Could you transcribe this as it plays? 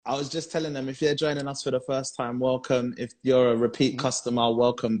I was just telling them, if you're joining us for the first time, welcome. If you're a repeat customer,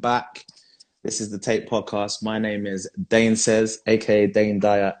 welcome back. This is the Tape Podcast. My name is Dane Says, aka Dane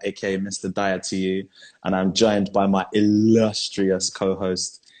Dyer, aka Mr. Dyer to you, and I'm joined by my illustrious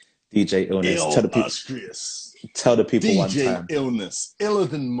co-host, DJ Illness. Tell the people DJ one time. Illness, iller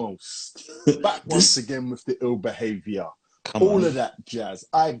than most. Back once again with the ill behavior. Come All on. of that jazz.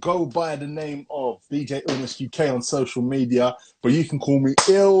 I go by the name of DJ Illness UK on social media, but you can call me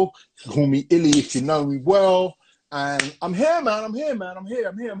Ill, you can call me Illy if you know me well. And I'm here, man. I'm here.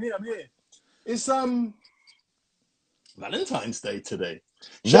 It's Valentine's Day today.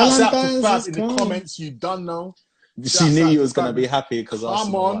 Shouts out to Fab in the comments. You don't know. She knew you was gonna be happy because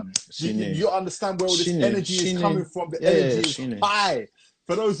come on. You understand where all this energy is coming from. The energy is high.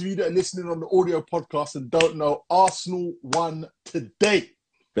 For those of you that are listening on the audio podcast and don't know, Arsenal won today.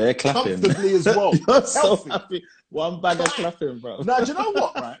 They're clapping comfortably as well. You're so happy. One bag of clapping, bro. Now, do you know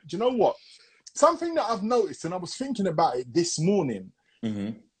what? Right? Do you know what? Something that I've noticed, and I was thinking about it this morning.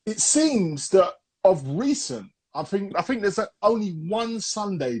 Mm-hmm. It seems that of recent, I think there's only one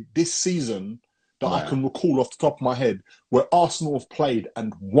Sunday this season that I can recall off the top of my head where Arsenal have played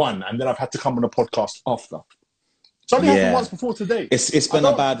and won, and then I've had to come on a podcast after. It's only happened once before today. It's been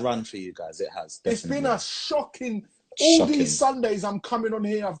a bad run for you guys. It has. Definitely. It's been a shocking. All these Sundays I'm coming on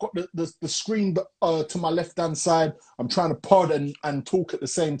here. I've got the screen to my left hand side. I'm trying to pod and talk at the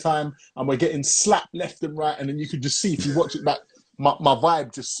same time, and we're getting slapped left and right. And then you could just see if you watch it back. My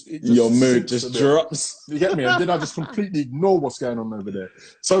vibe just your mood just drops. You get me? And then I just completely ignore what's going on over there.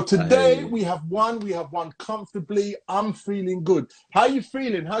 So today we have won comfortably. I'm feeling good. How you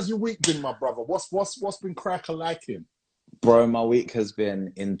feeling? How's your week been, my brother? What's been crack-a-lacking? Bro, my week has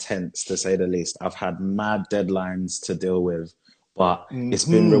been intense to say the least. I've had mad deadlines to deal with, but it's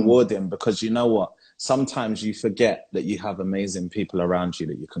been rewarding because you know what? Sometimes you forget that you have amazing people around you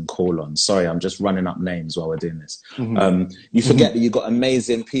that you can call on. Sorry, I'm just running up names while we're doing this. You forget that you've got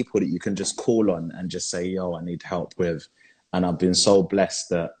amazing people that you can just call on and just say, yo, I need help with. And I've been so blessed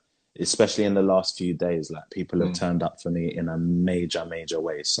that, especially in the last few days, like people have turned up for me in a major, major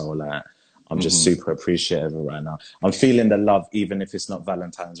way. So like, I'm just super appreciative right now. I'm feeling the love, even if it's not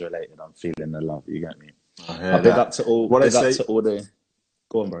Valentine's related. I'm feeling the love. You get me? I big up to all. Big up to all the.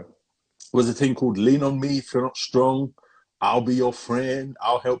 Go on, bro. Was a thing called "Lean on Me if you're not strong. I'll be your friend.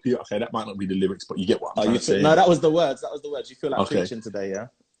 I'll help you." Okay, that might not be the lyrics, but you get what I'm trying to say. No, that was the words. You feel like preaching today, yeah?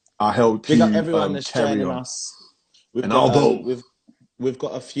 I'll help you. Big up everyone that's joining us. We've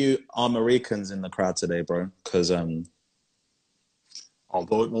got a few Armoricans in the crowd today, bro. Because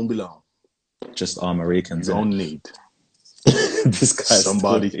although it won't be long. Just Armoricans. You don't need this guy's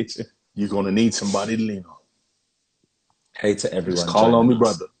somebody. You're gonna need somebody to lean on. Hey to everyone. Just call on me,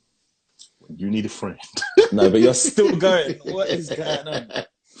 brother. When you need a friend. No, but you're still going. What is going on,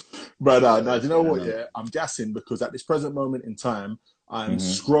 brother? Now, do you know what? Yeah, I'm gassing because at this present moment in time, I'm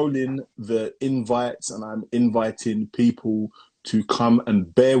scrolling the invites and I'm inviting people to come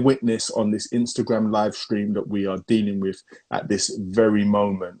and bear witness on this Instagram live stream that we are dealing with at this very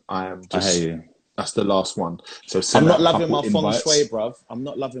moment. I hear you. That's the last one. So I'm not loving my feng shui, bruv. I'm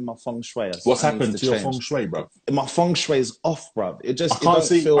not loving my feng shui. What's happened to your feng shui, bruv? My feng shui is off, bruv. I can't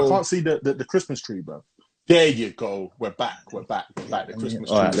see the Christmas tree, bruv. There you go. We're back. The Christmas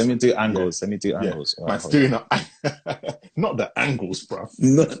tree. All right, let me do angles. Yeah. All right, doing not the angles, bruv.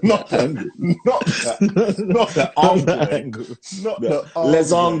 Not the angle.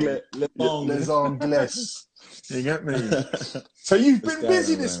 Les angles. You get me? So you've been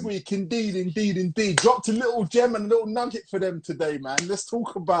busy this week, indeed. Dropped a little gem and a little nugget for them today, man. Let's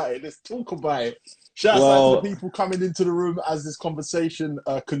talk about it. Shout out to the people coming into the room as this conversation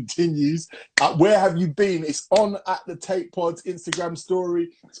continues. Where have you been? It's on at the Tape Pod's Instagram story.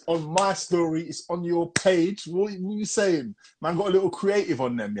 It's on my story. It's on your page. What are you saying? Man, got a little creative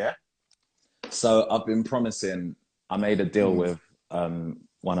on them, yeah? So I've been promising. I made a deal with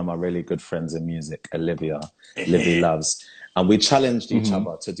one of my really good friends in music, Olivia. Livy Loves. And we challenged each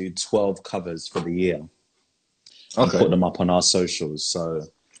other to do 12 covers for the year. And put them up on our socials. So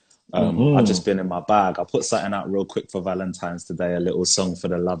I've just been in my bag. I put something out real quick for Valentine's today, a little song for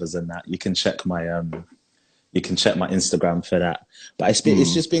the lovers and that. You can check my Instagram for that. But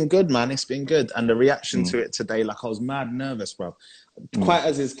it's just been good, man. It's been good. And the reaction to it today, like I was mad nervous, bro. Quite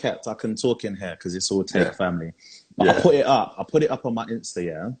as is kept, I can talk in here because it's all Tape family. But I put it up on my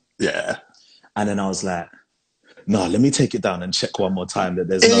Insta, Yeah. And then I was like, no, let me take it down and check one more time that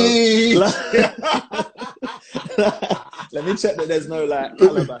there's no... Let me check that there's no like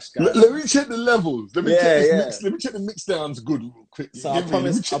calabash, guys. Let me check the levels. Let me check this mix. Let me check the mix downs good real quick. So I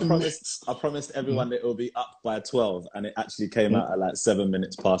promised everyone that it will be up by 12, and it actually came out at like 7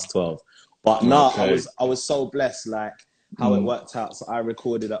 minutes past 12. But no, I was so blessed, like how it worked out. So I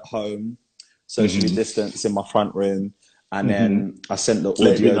recorded at home, socially distanced in my front room, and then I sent the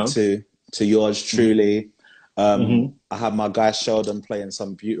audio to yours truly. I had my guy Sheldon playing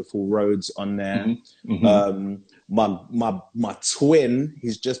some beautiful roads on there. My twin,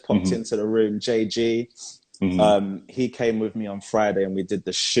 he's just popped into the room, JG. He came with me on Friday and we did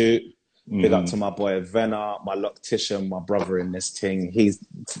the shoot. Big up to my boy Venna, my loctician, my brother in this thing. He's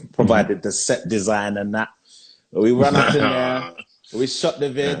provided the set design and that. We ran up in there, we shot the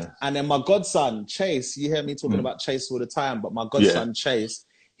vid, and then my godson Chase. You hear me talking about Chase all the time, but my godson Chase,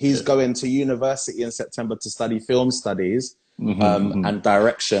 he's going to university in September to study film studies and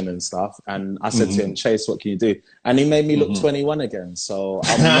direction and stuff. And I said to him, Chase, what can you do? And he made me look 21 again. So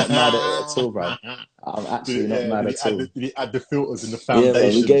I'm not mad at it at all, bro. I'm actually not mad at all. He had the filters in the foundation. Yeah,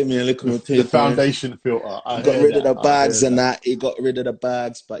 he gave me a little the foundation filter. He got rid of the bags and that. He got rid of the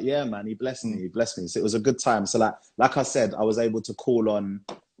bags. But yeah, man, he blessed me. He blessed me. So it was a good time. So like I said, I was able to call on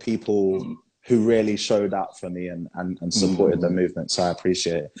people who really showed out for me and supported the movement. So I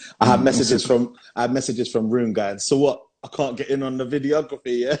appreciate it. I had messages from room guys. So what? I can't get in on the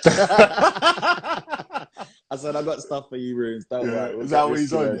videography, yeah? I said, I got stuff for you, Runes. Don't worry. Is that what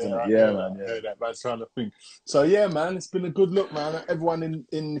he's on? Yeah, man. Yeah. That man's trying to think. So yeah, man, it's been a good look, man. Everyone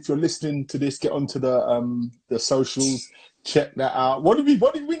if you're listening to this, get onto the socials, check that out. What did we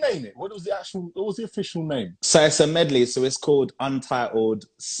name it? What was the official name? So it's a medley. So it's called Untitled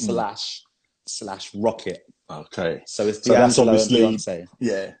 / Rocket. Okay. So it's D'Angelo and Beyonce.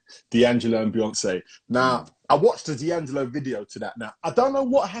 Yeah, D'Angelo and Beyonce. Now, I watched the D'Angelo video to that. Now, I don't know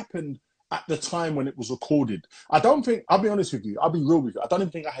what happened at the time when it was recorded. I'll be honest with you. I'll be real with you. I don't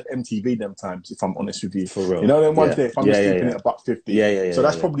even think I had MTV them times, if I'm honest with you. For real. You know, them ones there, if I'm just keeping it $1.50. Yeah. So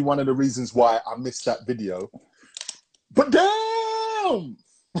that's probably one of the reasons why I missed that video. But damn!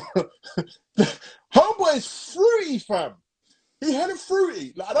 Homeboy's fruity, fam. He had a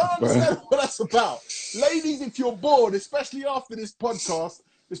fruity. Like, I don't understand what that's about. Ladies, if you're bored, especially after this podcast,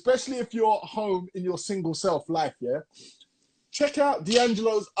 especially if you're home in your single self life, check out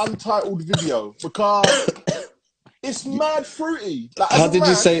D'Angelo's Untitled video because it's mad fruity. Like, how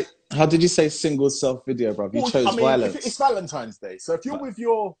did you say single self video, bro? You chose violence. It's Valentine's Day, so if you're with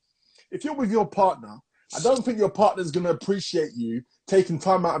your partner, I don't think your partner's gonna appreciate you taking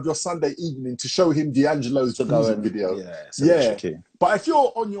time out of your Sunday evening to show him D'Angelo's video. Yeah. But if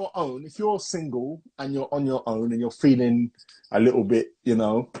you're on your own, if you're single and you're on your own and you're feeling a little bit,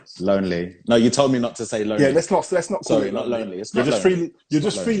 lonely. No, you told me not to say lonely. Yeah, let's not. Sorry, not lonely. You're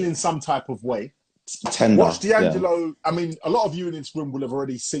just feeling some type of way. Tender. Watch D'Angelo. Yeah. I mean, a lot of you in this room will have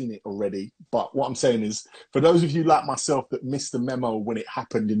already seen it already. But what I'm saying is, for those of you like myself that missed the memo when it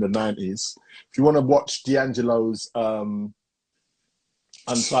happened in the 90s, if you want to watch D'Angelo's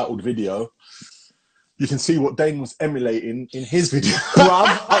Untitled video, you can see what Dane was emulating in his video.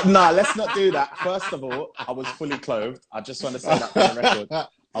 No, let's not do that. First of all, I was fully clothed. I just want to say that for the record.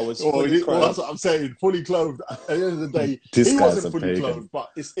 I was fully clothed. That's what I'm saying. Fully clothed. At the end of the day, he wasn't fully clothed, but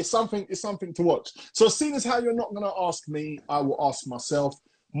it's something to watch. So, seeing as how you're not going to ask me, I will ask myself.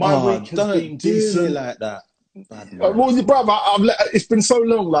 My week has been decent. Like that. Well, brother, it's been so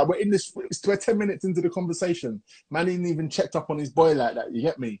long. Like we're 10 minutes into the conversation. Man, he didn't even checked up on his boy like that. You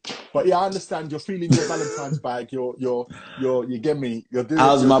get me? But yeah, I understand. You're feeling your Valentine's bag. You get me? You're doing.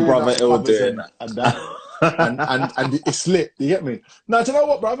 How's my brother ill doing? And it's lit. You get me? Now, do you know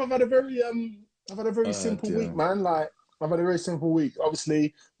what, bro? I've had a very simple week, man. Like I've had a very simple week.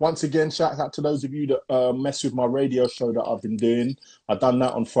 Obviously, once again, shout out to those of you that mess with my radio show that I've been doing. I've done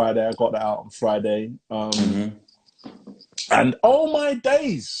that on Friday. I got that out on Friday. And oh my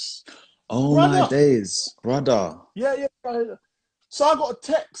days, brother. Yeah. So I got a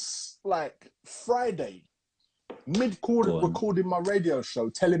text like Friday, recording my radio show,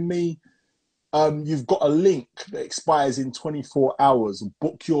 telling me, you've got a link that expires in 24 hours.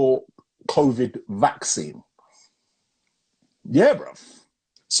 Book your COVID vaccine. Yeah, bruv.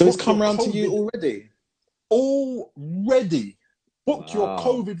 So it's come round to you already? Already. Book your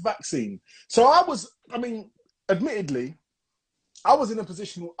COVID vaccine. So admittedly, I was in a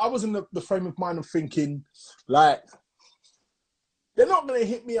position, I was in the frame of mind of thinking, like, they're not going to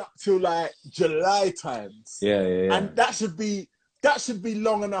hit me up till like July times. Yeah. And that should be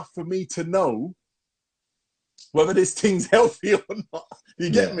long enough for me to know whether this thing's healthy or not. You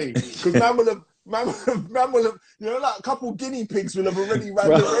get me? Because man will have, like a couple guinea pigs will have already ran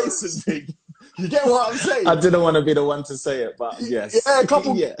the race and thing. You get what I'm saying? I didn't want to be the one to say it, but yes. Yeah,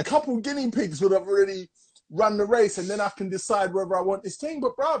 a couple guinea pigs would have already run the race, and then I can decide whether I want this thing.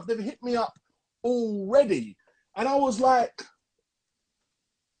 But bruv, they've hit me up already. And I was like,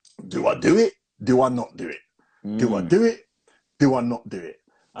 do I do it? Do I not do it? Do I do it? Do I not do it?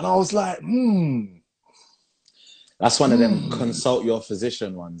 And I was like, That's one of them consult your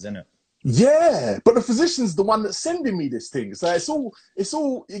physician ones, isn't it? Yeah, but the physician's the one that's sending me this thing. So it's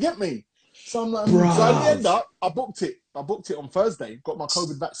all, you get me? So I'm like, so I end up, I booked it on Thursday. Got my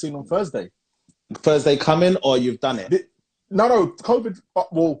COVID vaccine on Thursday. Thursday coming, or you've done it? No, COVID,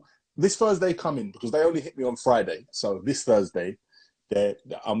 well, this Thursday coming, because they only hit me on Friday. So this Thursday,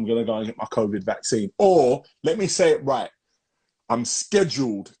 I'm going to go and get my COVID vaccine. Or, let me say it right, I'm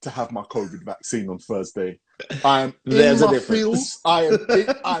scheduled to have my COVID vaccine on Thursday. I'm in my feels. I'm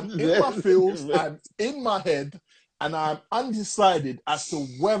in my feels. I'm in my head, and I'm undecided as to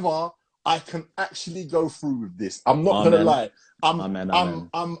whether I can actually go through with this. I'm not going to lie.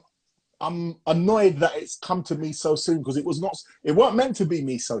 I'm annoyed that it's come to me so soon, because it weren't meant to be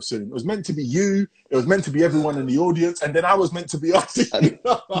me so soon. It was meant to be you. It was meant to be everyone in the audience, and then I was meant to be us. Right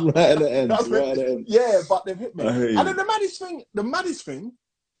at the end. Yeah, but they've hit me. And then the maddest thing,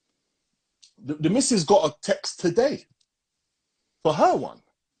 the missus got a text today for her one,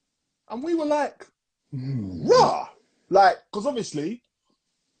 and we were like, rah, like, because obviously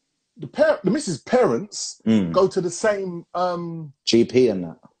the missus' parents go to the same GP and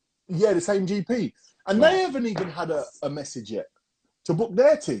that. Yeah, the same GP. And they haven't even had a message yet to book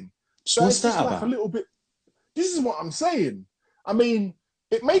their team. So what's that about? Like a little bit. This is what I'm saying. I mean,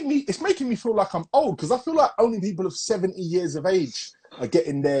 it's making me feel like I'm old, because I feel like only people of 70 years of age are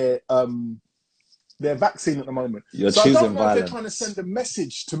getting their vaccine at the moment. You're so choosing I don't know violence. if they're trying to send a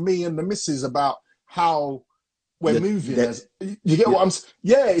message to me and the missus about how we're moving. You get what I'm saying?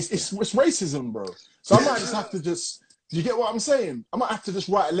 Yeah, it's racism, bro. So I might just have to you get what I'm saying? I might have to just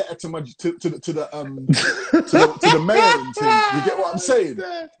write a letter to the mayor and thing. You get what I'm saying?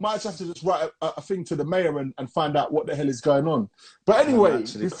 Might just have to just write a thing to the mayor and find out what the hell is going on. But anyway,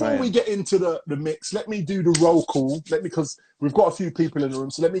 before we get into the mix, let me do the roll call. Because we've got a few people in the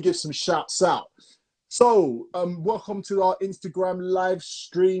room, so let me give some shouts out. So, welcome to our Instagram live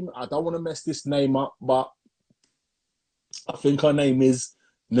stream. I don't want to mess this name up, but I think her name is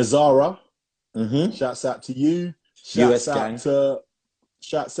Nazara. Shouts out to you. Shouts out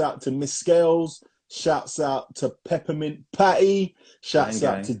to Miss Scales. Shouts out to Peppermint Patty. Shouts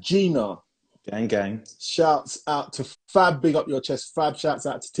out to Gina. Gang. Shouts out to Fab. Big up your chest, Fab. Shouts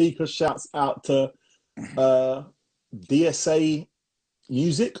out to Tika. Shouts out to DSA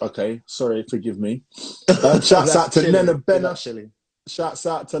Music. Okay, sorry, forgive me. Shouts out to Nena Benner. Shouts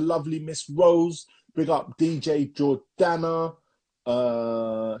out to lovely Miss Rose. Big up DJ Jordana.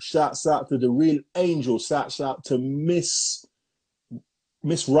 Shouts out to the Real Angel. Shouts out to Miss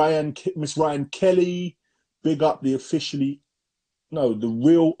Ryan Kelly. Big up the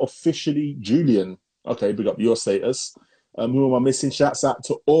Real Officially Julian. Okay, big up your status. Who am I missing? Shouts out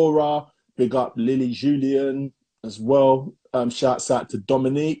to Aura. Big up Lily Julian as well. Shouts out to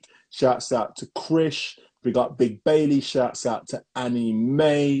Dominique. Shouts out to Krish. Big up Big Bailey. Shouts out to Annie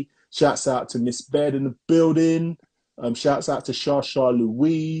May. Shouts out to Miss Baird in the building. Shouts out to Shasha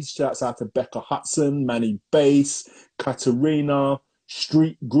Louise. Shouts out to Becca Hudson, Manny Bass, Katerina,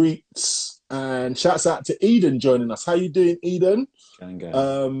 Street Greets, and shouts out to Eden joining us. How you doing, Eden?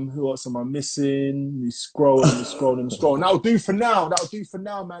 Who else am I missing? Scrolling. That'll do for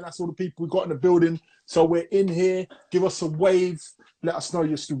now, man. That's all the people we got in the building. So we're in here. Give us a wave. Let us know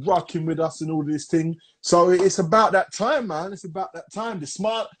you're still rocking with us and all this thing. So it's about that time, man. It's about that time. The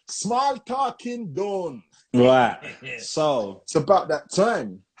smart talking done. Right. So it's about that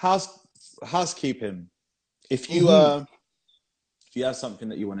time. Housekeeping. If you have something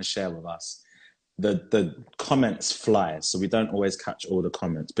that you want to share with us, the comments fly, so we don't always catch all the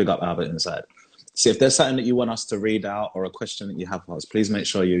comments. Big up Albert inside. So if there's something that you want us to read out or a question that you have for us, please make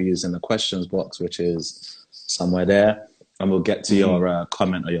sure you're using the questions box, which is somewhere there, and we'll get to your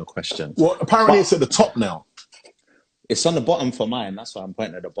comment or your question. Well, apparently it's at the top now. It's on the bottom for mine. That's why I'm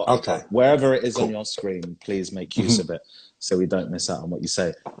pointing at the bottom. Okay. Wherever it is on your screen, please make use of it so we don't miss out on what you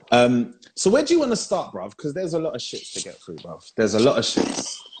say. So where do you want to start, bruv? Because there's a lot of shits to get through, bruv. There's a lot of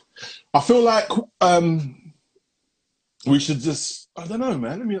shits. I feel like we should just, I don't know,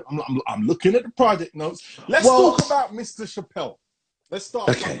 man. I'm looking at the project notes. Let's talk about Mr. Chappelle. Let's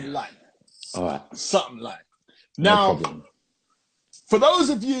start something light. All right. Something light. Now, for those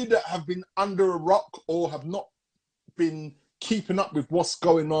of you that have been under a rock or have not been keeping up with what's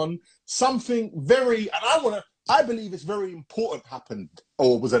going on, something very, and I believe it's very important happened,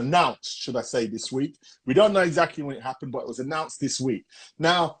 or was announced, should I say, this week. We don't know exactly when it happened, but it was announced this week.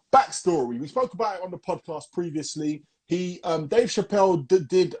 Now, backstory. We spoke about it on the podcast previously. Dave Chappelle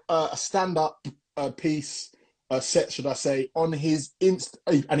did a stand-up piece, set, should I say, on his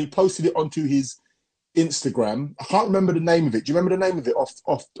and he posted it onto his Instagram. I can't remember the name of it. Do you remember the name of it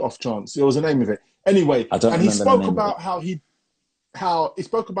off chance? There was a name of it. Anyway, and he spoke about how he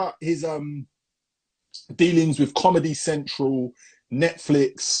spoke about his dealings with Comedy Central,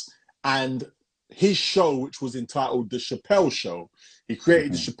 Netflix, and his show, which was entitled The Chappelle Show. He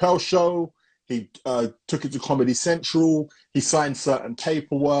created The Chappelle Show. He took it to Comedy Central. He signed certain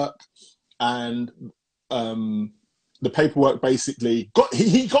paperwork, and the paperwork basically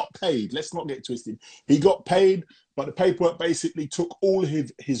he got paid. Let's not get twisted. He got paid, but the paperwork basically took all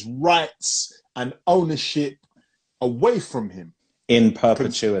his rights and ownership away from him. In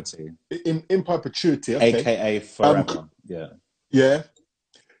perpetuity. In perpetuity. Okay. AKA forever. Yeah.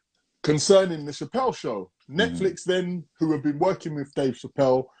 Concerning the Chappelle Show. Netflix then, who have been working with Dave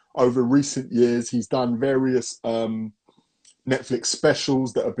Chappelle over recent years, he's done various Netflix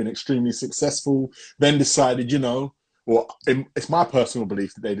specials that have been extremely successful, then decided, it's my personal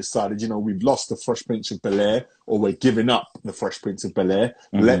belief that they decided, we've lost the Fresh Prince of Bel-Air, or we're giving up the Fresh Prince of Bel-Air.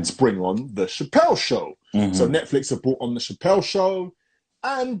 Let's bring on the Chappelle Show. So Netflix have brought on the Chappelle Show,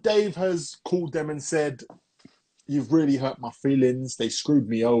 and Dave has called them and said, you've really hurt my feelings. They screwed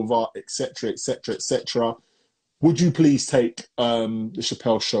me over, etc., etc., etc. Would you please take the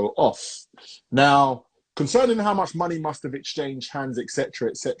Chappelle Show off? Now, concerning how much money must have exchanged hands, etc.,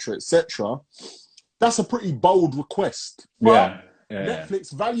 etc., etc., that's a pretty bold request. But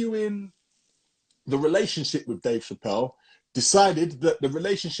Netflix, valuing the relationship with Dave Chappelle, decided that the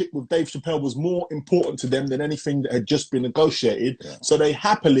relationship with Dave Chappelle was more important to them than anything that had just been negotiated. So they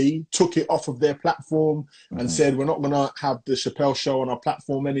happily took it off of their platform and said, we're not going to have the Chappelle Show on our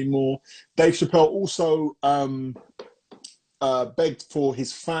platform anymore. Dave Chappelle also begged for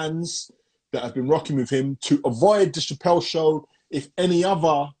his fans that have been rocking with him to avoid the Chappelle Show if any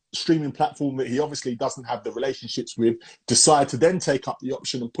other streaming platform that he obviously doesn't have the relationships with decide to then take up the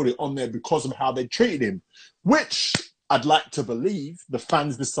option and put it on there because of how they treated him, which I'd like to believe the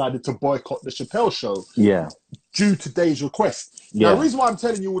fans decided to boycott the Chappelle Show due to Dave's request. Now, the reason why I'm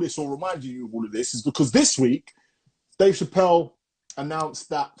telling you all this or reminding you of all of this is because this week, Dave Chappelle announced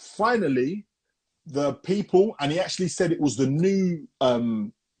that finally the people, and he actually said it was the new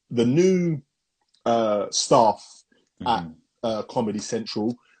staff at Comedy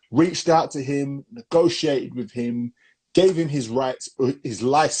Central, reached out to him, negotiated with him, gave him his rights, his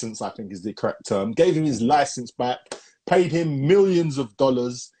license, I think is the correct term, gave him his license back, paid him millions of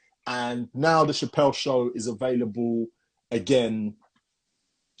dollars, and now the Chappelle Show is available again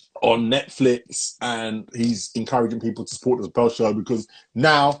on Netflix, and he's encouraging people to support the Chappelle Show because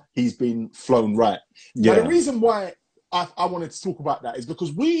now he's been flown right. Now, the reason why I wanted to talk about that is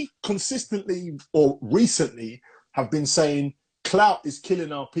because we consistently or recently have been saying clout is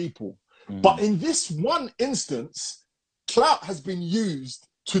killing our people. But in this one instance, clout has been used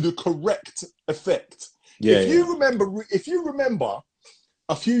to the correct effect. If you remember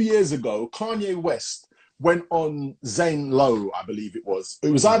a few years ago, Kanye West went on Zane Lowe, I believe it was.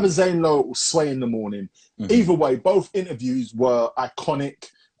 It was either Zane Lowe or Sway in the Morning. Either way, both interviews were iconic.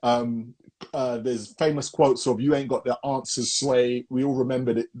 There's famous quotes of "You ain't got the answers, Sway." We all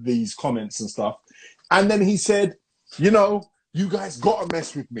remember these comments and stuff. And then he said, you guys got to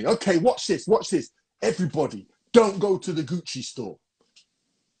mess with me. Okay, watch this. Everybody, don't go to the Gucci store.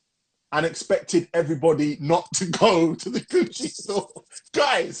 And expected everybody not to go to the Gucci store.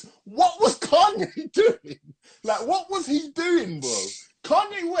 Guys, what was Kanye doing? Like, what was he doing, bro?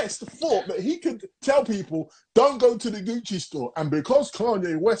 Kanye West thought that he could tell people, don't go to the Gucci store. And because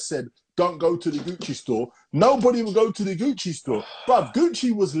Kanye West said, don't go to the Gucci store, nobody would go to the Gucci store. But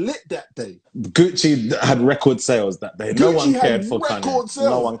Gucci was lit that day. Gucci had record sales that day. No one cared for Kanye.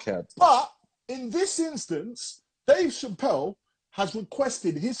 No one cared. But in this instance, Dave Chappelle has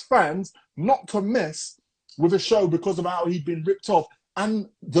requested his fans not to mess with a show because of how he'd been ripped off. And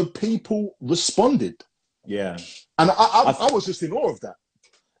the people responded. Yeah. And I was just in awe of that.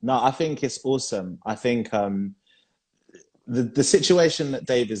 No, I think it's awesome. I think the situation that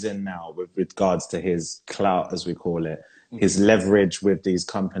Dave is in now with regards to his clout, as we call it, his leverage with these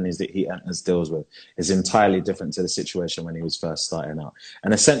companies that he enters deals with is entirely different to the situation when he was first starting out.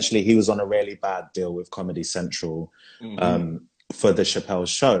 And essentially, he was on a really bad deal with Comedy Central for the Chappelle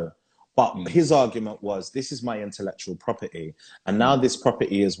Show. But his argument was, this is my intellectual property. And now this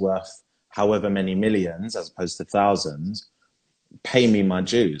property is worth however many millions as opposed to thousands. pay me my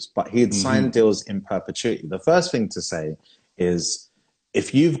dues. But he'd sign deals in perpetuity. The first thing to say is,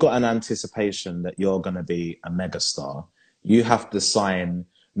 if you've got an anticipation that you're going to be a megastar, you have to sign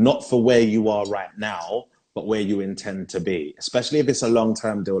not for where you are right now, but where you intend to be. Especially if it's a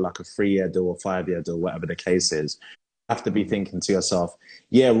long-term deal, like a 3-year deal or 5-year deal, whatever the case is. You have to be thinking to yourself,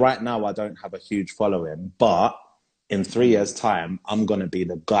 yeah, right now I don't have a huge following, but in 3 years' time, I'm going to be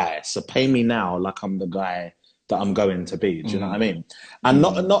the guy. So pay me now like I'm the guy that I'm going to be. Do you know what I mean? And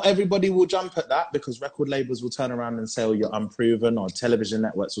not everybody will jump at that, because record labels will turn around and say, oh, you're unproven, or television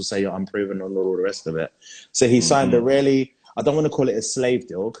networks will say you're unproven, and all the rest of it. So he signed a really, I don't want to call it a slave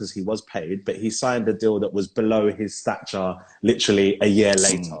deal because he was paid, but he signed a deal that was below his stature literally a year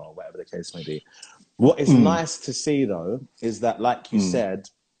later, or whatever the case may be. What is nice to see, though, is that, like you said,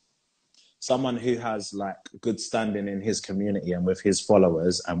 someone who has like good standing in his community and with his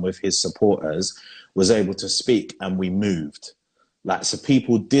followers and with his supporters was able to speak, and we moved. Like, so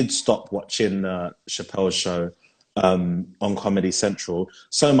people did stop watching the Chappelle Show on Comedy Central,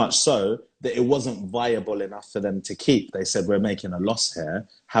 so much so that it wasn't viable enough for them to keep. They said, we're making a loss here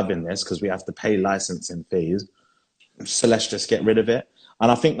having this because we have to pay licensing fees. So let's just get rid of it. And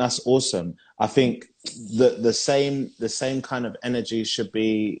I think that's awesome. I think the same kind of energy should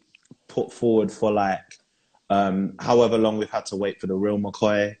be put forward for like however long we've had to wait for the real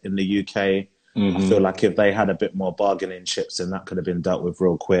McCoy in the UK. I feel like if they had a bit more bargaining chips, then that could have been dealt with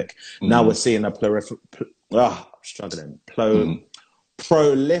real quick. Now we're seeing a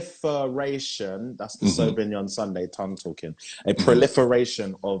proliferation, that's the Sauvignon Sunday tongue talking, a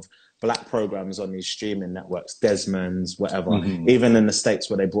proliferation of black programs on these streaming networks, Desmond's, whatever, even in the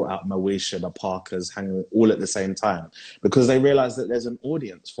States where they brought out Moesha, the Parkers, hanging all at the same time, because they realize that there's an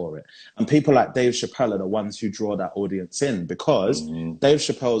audience for it. And people like Dave Chappelle are the ones who draw that audience in, because Dave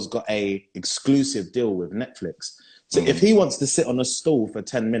Chappelle's got a exclusive deal with Netflix. So if he wants to sit on a stool for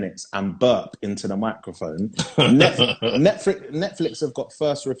 10 minutes and burp into the microphone, Netflix have got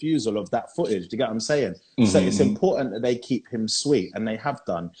first refusal of that footage. Do you get what I'm saying? So it's important that they keep him sweet, and they have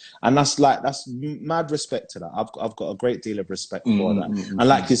done. And that's mad respect to that. I've got a great deal of respect for that. And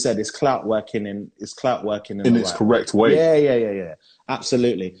like you said, it's clout working in its right correct way. Yeah.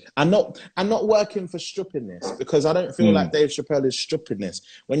 Absolutely. And not working for strippiness, because I don't feel like Dave Chappelle is strippiness.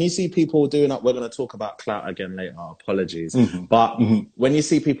 When you see people doing that, we're going to talk about clout again later, apologies. But when you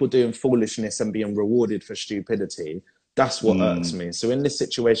see people doing foolishness and being rewarded for stupidity, that's what irks me. So in this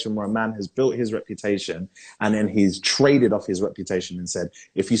situation where a man has built his reputation and then he's traded off his reputation and said,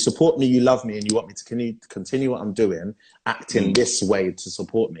 if you support me, you love me, and you want me to continue what I'm doing, acting this way to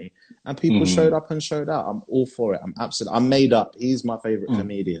support me. And people showed up and showed out. I'm all for it. I'm made up. He's my favorite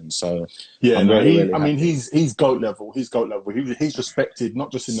comedian. So yeah, I mean, he's GOAT level. He's GOAT level. He's respected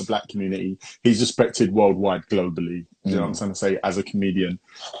not just in the black community. He's respected worldwide, globally. You know what I'm trying to say, as a comedian,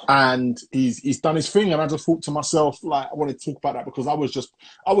 and he's done his thing. And I just thought to myself, like, I wanted to talk about that because I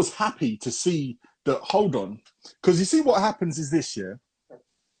was happy to see that. Hold on, because you see what happens is this year,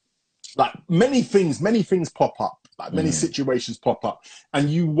 like many things pop up. Like many situations pop up, and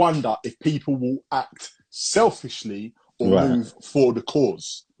you wonder if people will act selfishly or move for the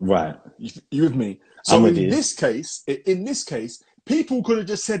cause. Right. You with me? So in this case, people could have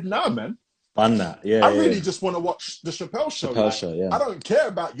just said, "No, man, fun that. Yeah, I really just want to watch the Chappelle Show. I don't care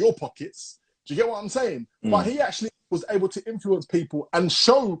about your pockets." Do you get what I'm saying? But he actually was able to influence people and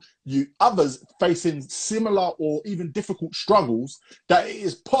show you others facing similar or even difficult struggles that it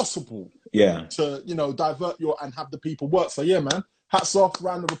is possible to, divert and have the people work. So yeah, man, hats off,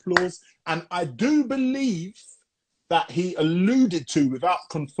 round of applause. And I do believe that he alluded to, without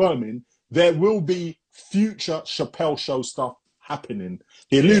confirming, there will be future Chappelle Show stuff happening.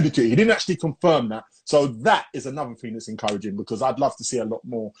 He alluded to it. He didn't actually confirm that. So that is another thing that's encouraging, because I'd love to see a lot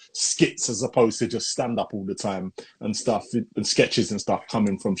more skits as opposed to just stand up all the time and stuff, and sketches and stuff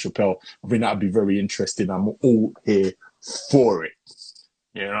coming from Chappelle. I think that'd be very interesting. I'm all here for it.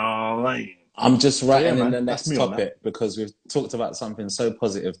 You know what I mean? I'm just writing in the next topic because we've talked about something so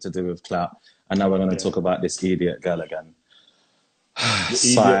positive to do with clout, and now we're going to talk about this idiot girl again.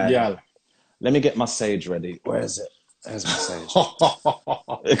 The idiot girl. Let me get my sage ready. Where is it? There's my sage.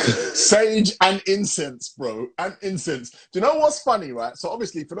 Sage and incense, bro. And incense. Do you know what's funny, right? So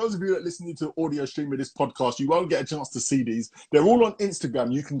obviously, for those of you that listen to audio stream of this podcast, you won't get a chance to see these. They're all on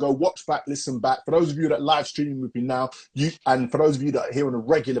Instagram. You can go watch back, listen back. For those of you that live streaming with me now, and for those of you that are here on a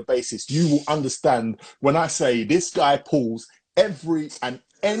regular basis, you will understand when I say this guy pulls every and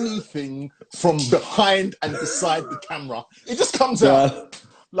anything from behind and beside the camera. It just comes out.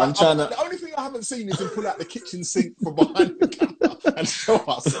 Like, the only thing I haven't seen is him pull out the kitchen sink from behind the camera and show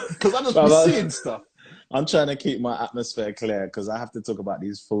us, because I just be seeing stuff. I'm trying to keep my atmosphere clear because I have to talk about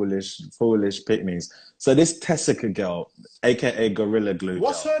these foolish pygmies. So this Tessica girl, aka Gorilla Glue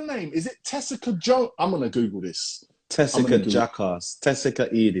What's girl. her name? Is it Tessica Jones? I'm gonna Google this. Tessica Jackass. Tessica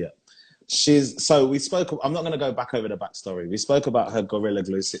Idiot. We spoke. I'm not going to go back over the backstory. We spoke about her Gorilla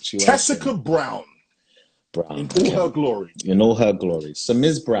Glue situation. Tessica Brown. In all her glory. In all her glory. So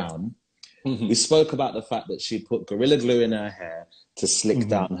Ms. Brown, we spoke about the fact that she put Gorilla Glue in her hair to slick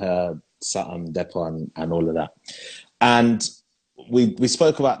down her satin depot and all of that. And we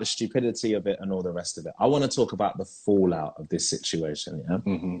spoke about the stupidity of it and all the rest of it. I want to talk about the fallout of this situation. Yeah.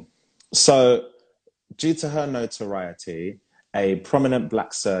 So due to her notoriety, a prominent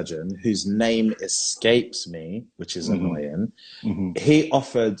black surgeon whose name escapes me, which is annoying, he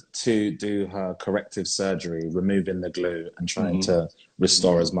offered to do her corrective surgery, removing the glue and trying to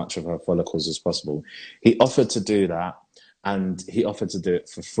restore as much of her follicles as possible. He offered to do that, and he offered to do it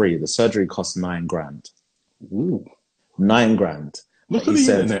for free. The surgery cost $9,000. Ooh. $9,000. Look at the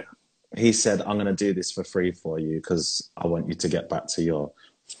internet. He said, I'm going to do this for free for you because I want you to get back to your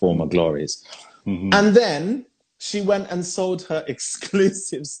former glories. And then she went and sold her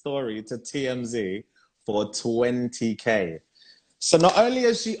exclusive story to TMZ for $20K. So not only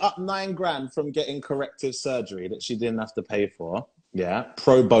has she upped $9,000 from getting corrective surgery that she didn't have to pay for,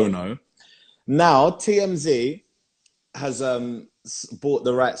 pro bono. Now TMZ has bought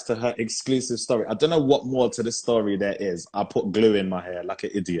the rights to her exclusive story. I don't know what more to the story there is. I put glue in my hair like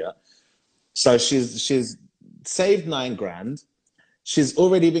an idiot. So she's saved $9,000. She's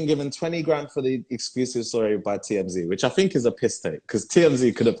already been given $20,000 for the exclusive story by TMZ, which I think is a piss take because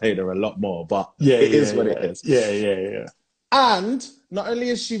TMZ could have paid her a lot more, but it is what it is. Yeah. And not only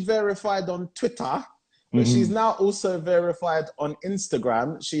is she verified on Twitter, but she's now also verified on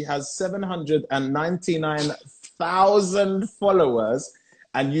Instagram. She has 799,000 followers,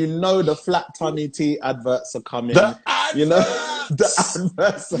 and you know the flat tummy tea adverts are coming. The adverts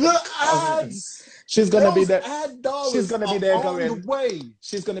are coming. She's gonna be there. She's gonna be there going.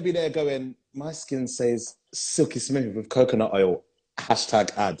 She's gonna be there going. My skin says silky smooth with coconut oil.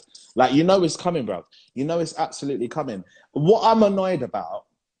 #ad. Like, you know it's coming, bro. You know it's absolutely coming. What I'm annoyed about,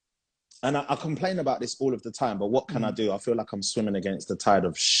 and I complain about this all of the time, but what can I do? I feel like I'm swimming against the tide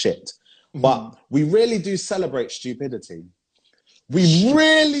of shit. But we really do celebrate stupidity. We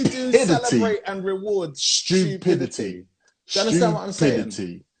really do celebrate and reward stupidity. Do you understand what I'm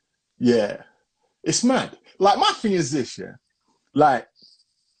saying? Yeah. It's mad. Like, my thing is this, like,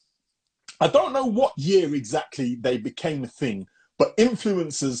 I don't know what year exactly they became a thing, but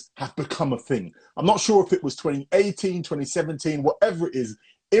influencers have become a thing. I'm not sure if it was 2018, 2017, whatever it is,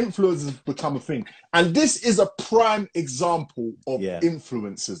 influencers have become a thing. And this is a prime example of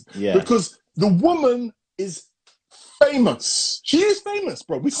influencers. Because the woman is famous. She is famous,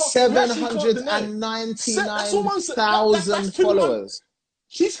 bro. 799,000 followers.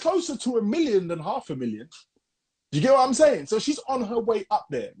 She's closer to 1 million than 500,000. You get what I'm saying? So she's on her way up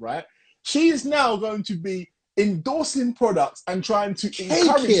there, right? She is now going to be endorsing products and trying to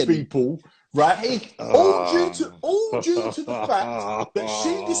encourage people, right? All due to the fact that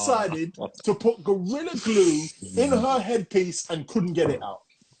she decided to put Gorilla Glue in her headpiece and couldn't get it out.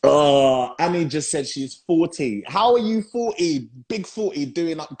 Oh, Annie just said she's 40. How are you 40, big 40,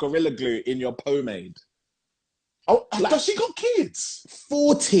 doing up Gorilla Glue in your pomade? Oh, like, does she got kids?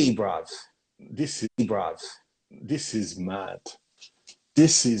 40, bruv. This is mad.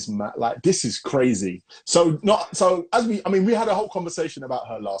 This is mad. Like, this is crazy. We had a whole conversation about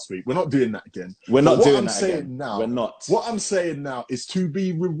her last week. We're not doing that again. We're not doing that again. We're not. What I'm saying now is to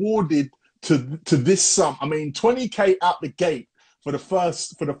be rewarded to this sum. I mean, $20K out the gate for the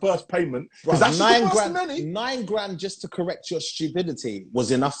first payment. Because that's $9,000 just to correct your stupidity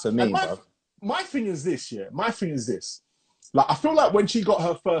was enough for me, bruv. My thing is this, Like, I feel like when she got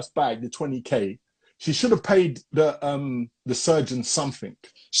her first bag, the $20K, she should have paid the surgeon something.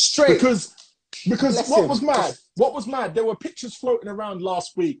 Straight. Because what was mad? There were pictures floating around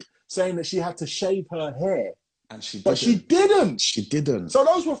last week saying that she had to shave her hair. And she didn't. She didn't. So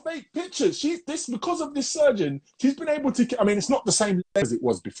those were fake pictures. Because of this surgeon, she's been able to, I mean, it's not the same as it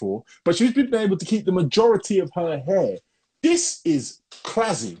was before, but she's been able to keep the majority of her hair. This is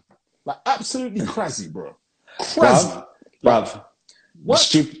crazy. Like, absolutely crazy, bro. Crazy. Bruv. What?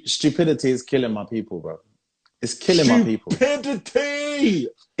 Stupidity is killing my people, bro. It's killing my people. Stupidity!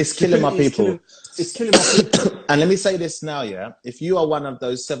 It's killing my people. It's killing my people. And let me say this now, if you are one of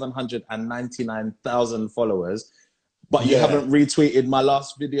those 799,000 followers, but you haven't retweeted my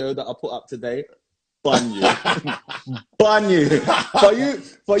last video that I put up today, bun you. Bun you.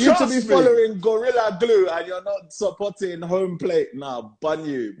 For you to be following Gorilla Glue and you're not supporting Home Plate, nah, bun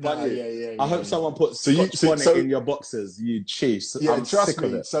you. I hope someone puts Scotch bonnet in your boxes, you Chiefs. Yeah, I'm trust sick me.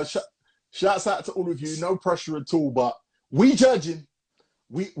 of it. So shouts out to all of you. No pressure at all, but we judging.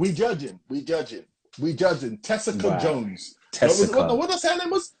 We judging. Tessica Jones. Tessica. What did I say her name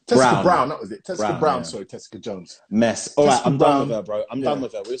was? Tessica Brown. That was it. Tessica Brown. Yeah. Sorry, Tessica Jones. Mess. All right, I'm done with her, bro. I'm done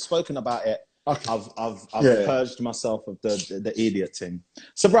with her. We've spoken about it. Okay. I've purged myself of the idiot thing.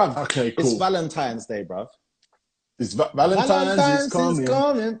 So, bruv, okay, cool. It's Valentine's Day, bruv. It's Valentine's is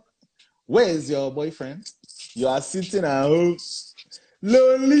coming. Where's your boyfriend? You are sitting at home,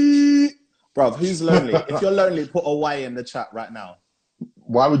 lonely. Bruv, who's lonely? If you're lonely, put a Y in the chat right now.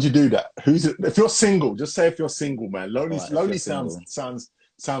 Why would you do that? Who's it? If you're single, just say if you're single, man. Lonely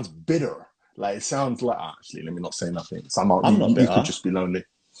sounds bitter. Like it sounds like actually. Let me not say nothing. I'm not bitter. You could just be lonely.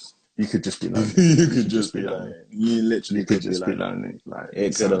 You could just be lonely. You could just be lonely. You literally could just be lonely. Like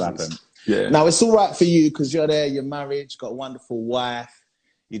it could have happened. Yeah. Now it's all right for you because you're there. You're married. You've got a wonderful wife.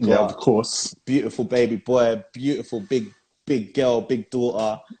 You got of course, beautiful baby boy, beautiful big girl, big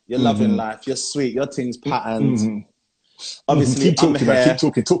daughter. You're loving life. You're sweet. Your thing's patterned. Mm-hmm. Obviously, keep talking, man. Keep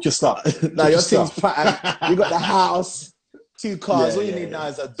talking. Talk your stuff. Now your thing's patterned. You got the house, 2 cars. All you need now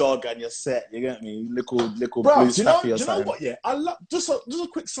is a dog, and you're set. You get me? Little bro, blue do you know what? Yeah, I love just a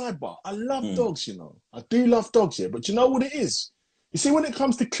quick sidebar. I love dogs. You know, I do love dogs. Yeah, but you know what it is? You see, when it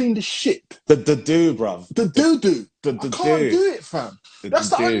comes to clean the shit, the do, bruv. The do. I can't do it, fam. That's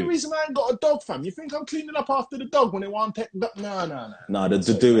the only reason I ain't got a dog, fam. You think I'm cleaning up after the dog when it won't take... No. No,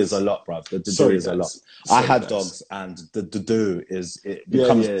 the do is a lot, bruv. The do is a lot. I had dogs, and the do is... It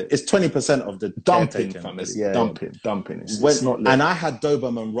becomes... It's 20% of the dumping, fam. It's dumping. It's not... And I had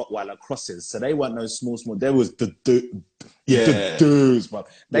Doberman Rottweiler crosses, so they weren't no small. There was the do... The doos, bruv.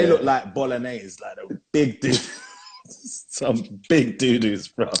 They look like bolognese, like a big dude. Some big doo-doos,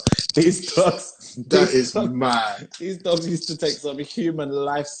 bro. These dogs... That is mad. These dogs used to take some human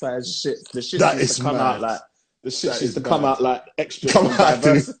life-size shit. The shit used to come out like... The shit used to come out like extra...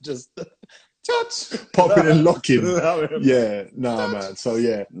 Just... Touch! Popping and locking. Man. So,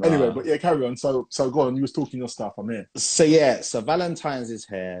 Anyway, but carry on. So go on. You was talking your stuff. I'm here. So Valentine's is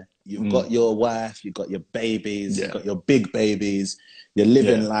here. You've got your wife. You've got your babies. You've got your big babies. You're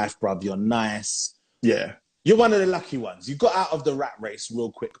living life, bruv. You're nice. Yeah. You're one of the lucky ones. You got out of the rat race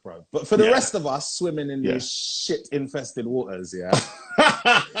real quick, bro. But for the rest of us swimming in these shit-infested waters,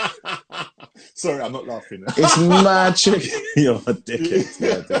 Sorry, I'm not laughing. It's mad tricky. You're a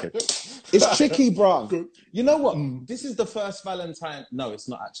dickhead. It's tricky, bro. Good. You know what? This is the first Valentine. No, it's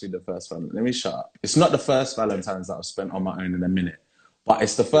not actually the first Valentine. Let me shut up. It's not the first Valentine's that I've spent on my own in a minute. But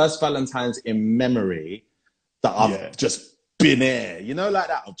it's the first Valentine's in memory that I've just been here. You know, like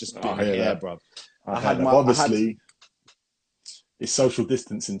that? I've just been here, bro. Obviously, it's social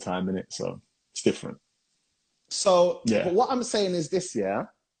distancing time, innit? So it's different. So, but what I'm saying is this,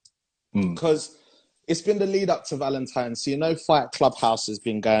 because it's been the lead up to Valentine's. So, you know, Fight Clubhouse has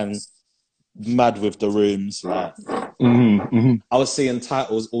been going mad with the rooms. Like, I was seeing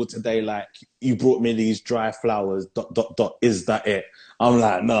titles all today like, "You brought me these dry flowers, ... Is that it?" I'm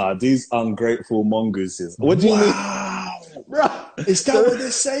like, nah, these ungrateful mongooses. What do you mean? Bro, is that what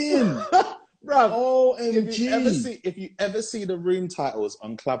they're saying? Bruv, OMG. If you ever see the room titles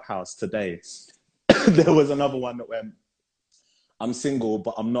on Clubhouse today, there was another one that went, "I'm single,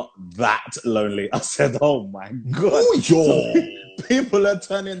 but I'm not that lonely." I said, oh my God. People are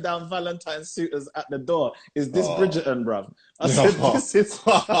turning down Valentine's suitors at the door. Is this Bridgerton, bruv? I said, this is...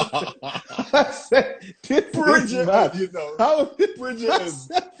 I said, this Bridgerton, you know. How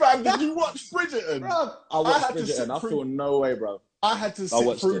Bridgerton? Fam, did you watch Bridgerton? Bruv, I watched Bridgerton. I feel no way, bruv. I had to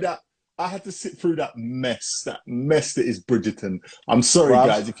sit through that. I had to sit through that mess that is Bridgerton. I'm sorry,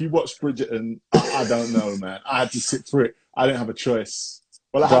 guys. If you watch Bridgerton, I don't know, man. I had to sit through it. I didn't have a choice.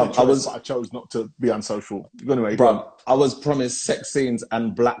 Well, I had a choice, but I chose not to be unsocial. Anyway, I was promised sex scenes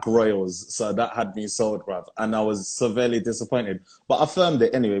and black royals, so that had me sold, bruv. And I was severely disappointed. But I affirmed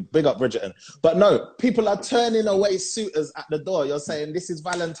it anyway. Big up Bridgerton. But no, people are turning away suitors at the door. You're saying, this is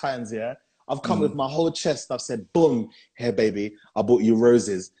Valentine's, yeah? I've come with my whole chest. I've said, boom, here, baby. I bought you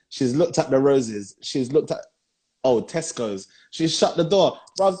roses. She's looked at the roses. She's looked at, Tesco's. She's shut the door.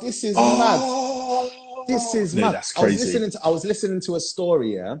 Bro, this is mad. This is mad. That's crazy. I was listening to a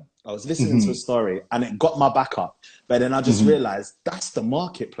story, I was listening to a story and it got my back up. But then I just realized that's the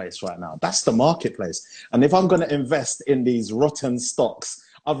marketplace right now. That's the marketplace. And if I'm going to invest in these rotten stocks,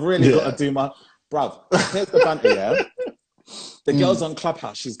 I've really got to do my... Bruv, here's the banter, The girl's on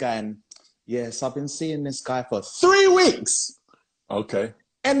Clubhouse. She's going... Yes, I've been seeing this guy for 3 weeks. Okay.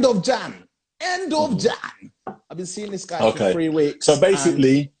 End of Jan. End of Jan. I've been seeing this guy for 3 weeks. So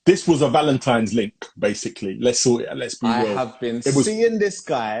basically, this was a Valentine's link, basically. Let's be real. I have been seeing this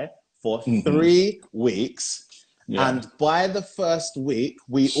guy for 3 weeks. Yeah. And by the first week,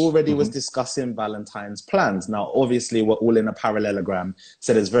 we already was discussing Valentine's plans. Now, obviously, we're all in a parallelogram.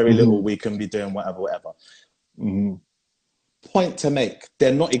 So there's very little we can be doing, whatever. Point to make.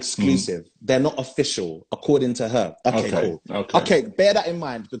 They're not exclusive. They're not official, according to her. Okay, cool. Okay, bear that in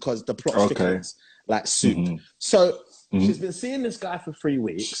mind because the plot thickens like soup. So she's been seeing this guy for 3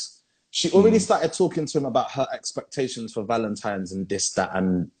 weeks. She already started talking to him about her expectations for Valentine's and this, that,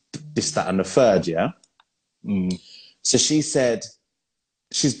 and the third, yeah? So she said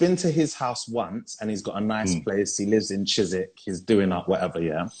she's been to his house once and he's got a nice place. He lives in Chiswick. He's doing up whatever,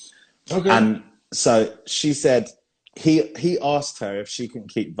 yeah? Okay. And so she said he asked her if she can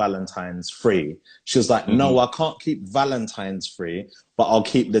keep Valentine's free. She was like, no, I can't keep Valentine's free, but I'll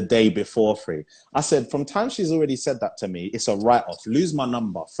keep the day before free. I said, from time she's already said that to me, it's a write-off. Lose my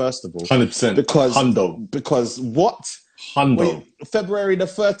number, first of all. 100%. Because what? Hundo. February the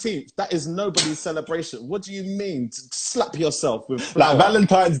 13th. That is nobody's celebration. What do you mean? Slap yourself with flour. Like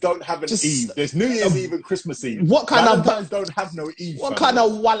Valentine's don't have an Eve. There's New Year's Eve and Christmas Eve. What kind Valentine's don't have no Eve. What kind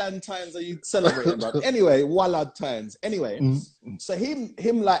of Valentine's are you celebrating, bro? Anyway, Valentine's. Anyway, so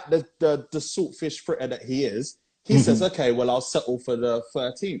him like the saltfish fritter that he is, he says, okay, well, I'll settle for the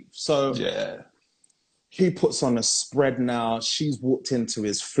 13th. So he puts on a spread now. She's walked into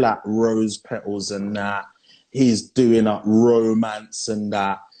his flat, rose petals and that. He's doing up romance and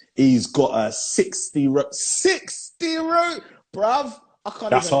that. He's got a 60 bruv. I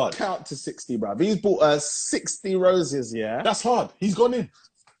can't even count to 60, bruv. He's bought 60 roses, yeah? That's hard. He's gone in.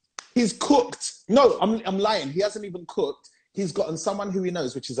 He's cooked. No, I'm lying. He hasn't even cooked. He's gotten someone who he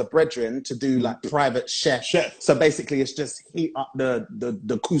knows, which is a brethren, to do like private chef. So basically it's just heat up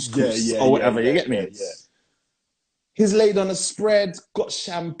the couscous or whatever. You get me? Yeah. He's laid on a spread, got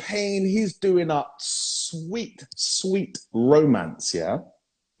champagne. He's doing up sweet, sweet romance, yeah?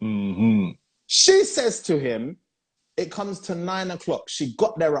 She says to him, it comes to 9 o'clock. She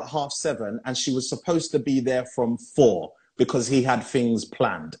got there at 7:30 and she was supposed to be there from 4 because he had things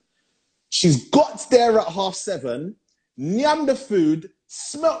planned. She's got there at 7:30, nyammed the food,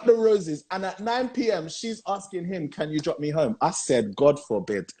 smelt the roses, and at 9 p.m. she's asking him, can you drop me home? I said, God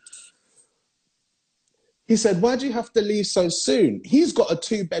forbid. He said, why do you have to leave so soon? He's got a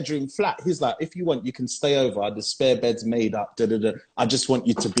 2-bedroom flat. He's like, if you want, you can stay over. The spare bed's made up. I just want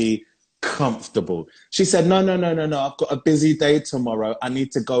you to be comfortable. She said, no. I've got a busy day tomorrow. I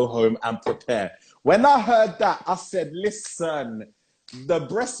need to go home and prepare. When I heard that, I said, listen, the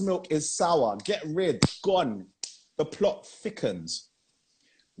breast milk is sour. Get rid. Gone. The plot thickens.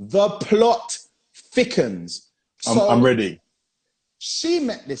 So I'm ready. She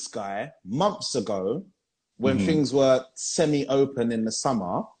met this guy months ago when things were semi-open in the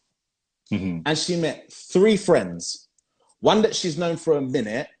summer, and she met 3 friends. One that she's known for a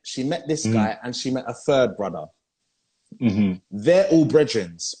minute, she met this guy, and she met a third brother. They're all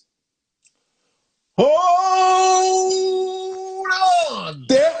brethrens. Hold on!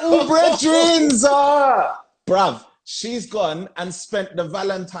 They're all brethrens! Bruv, she's gone and spent the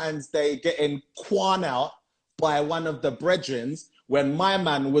Valentine's Day getting quan out by one of the brethrens when my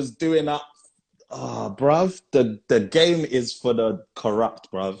man was doing up. Bruv, the game is for the corrupt,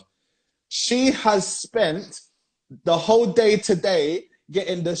 bruv. She has spent the whole day today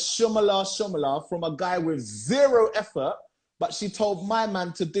getting the shumala from a guy with 0 effort, but she told my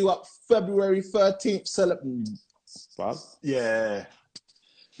man to do up February 13th bruv. Yeah.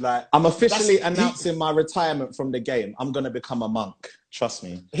 Like, I'm officially announcing my retirement from the game. I'm going to become a monk. Trust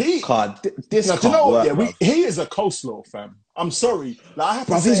me. This can't work, he is a coleslaw, fam. I'm sorry. Like, I have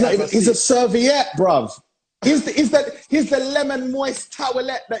to say, he's a serviette, bruv. He's the lemon moist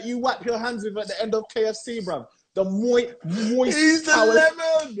towelette that you wipe your hands with at the end of KFC, bruv. The moist He's the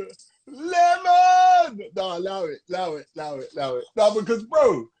lemon! No, allow it. No, because,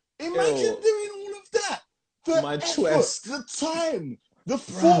 bro, imagine doing all of that. The effort, the time, the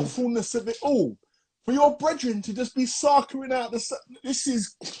thoughtfulness of it all. For your brethren to just be sarkering out this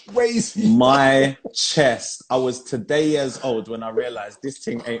is crazy. My chest. I was today years old when I realized this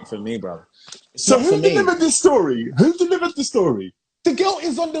thing ain't for me, bro. So who delivered this story? Who delivered the story? The girl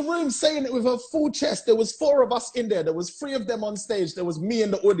is on the room saying it with her full chest. There was 4 of us in there. There was 3 of them on stage. There was me in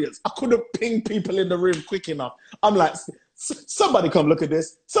the audience. I couldn't ping people in the room quick enough. I'm like, somebody come look at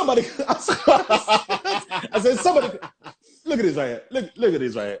this. Somebody. I said, somebody. Look at this right here. Look at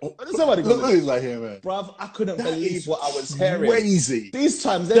this right here. Somebody look at this right here, man. Bruv, I couldn't believe what I was hearing. Crazy. These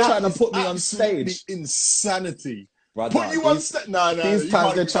times they're trying to put me on stage. Insanity. Brother, Put you on stage? No, these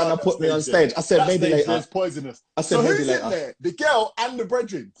times they're trying to put me on stage. I said maybe later. There's poisonous. I said so maybe who's later. in there? The girl and the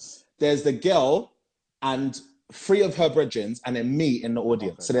brethren. There's the girl and 3 of her brethren, and then me in the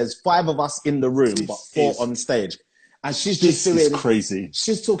audience. Okay. So there's 5 of us in the room, but 4 on stage. And she's just doing crazy.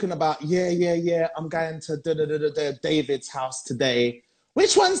 She's talking about, yeah. I'm going to David's house today.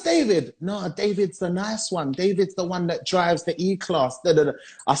 Which one's David? No, David's the nice one. David's the one that drives the E-Class.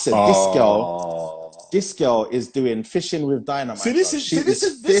 I said, this girl is doing fishing with dynamite. See, this is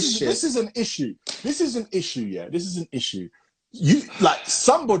an issue. This is an issue, yeah. This is an issue. You like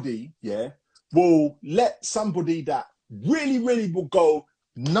somebody, yeah, will let somebody that really will go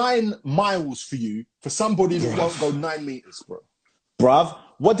 9 miles for you for somebody that won't go 9 meters, bro. Bruv,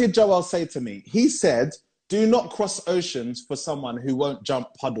 what did Joel say to me? He said, do not cross oceans for someone who won't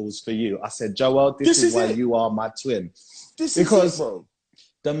jump puddles for you. I said, Joel, this is why you are my twin. Because bro.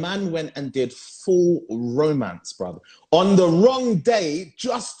 The man went and did full romance, brother, on the wrong day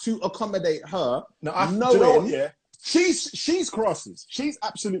just to accommodate her. Now, do you know what, yeah? She's crosses. She's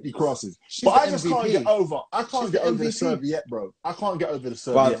absolutely crosses. But I just can't get over. I can't get over the serviette, bro. I can't get over the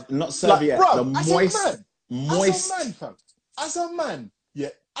serviette. Bro, not serviette. Like, bro, the moist. As a man, fam. As a man, yeah.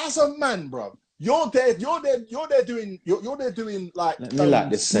 As a man, bro. You're there doing like let me like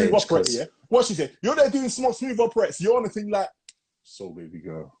this smooth sage, operator, yeah? What she said? You're there doing smooth operators. You're on the thing like, so baby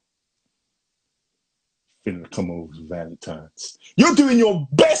girl, finna come over for Valentine's. You're doing your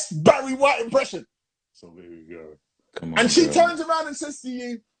best Barry White impression. So baby girl. Come on, and she turns around and says to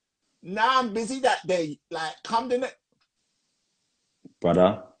you, nah, I'm busy that day. Like, come to it.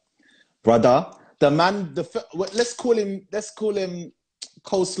 Brother, the man, let's call him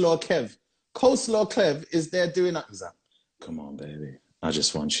Coleslaw Kev. Coleslaw Kev is there doing that. He's like, come on, baby. I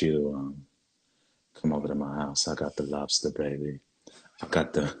just want you to come over to my house. I got the lobster, baby. I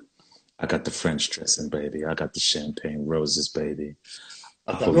got the French dressing, baby. I got the champagne roses, baby.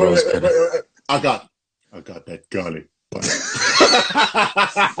 I got that garlic butter. I got that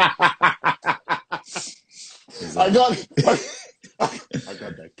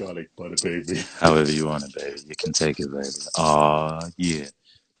garlic butter, baby. However you want it, baby. You can take it, baby. Oh, yeah.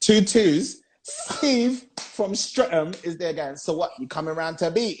 2 2s. Steve from Streatham is there going, so what, you coming around to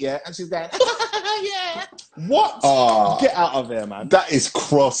beat, yeah? And she's going, yeah. What? Get out of there, man. That is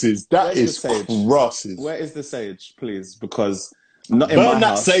crosses. That is crosses. Where is the sage, please? Because not in Burn my that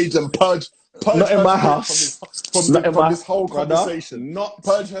house. Sage and purge not in my house. From this whole conversation. Not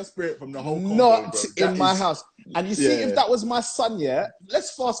purge her spirit from the whole convo, not in my house. And you see, if that was my son, yeah,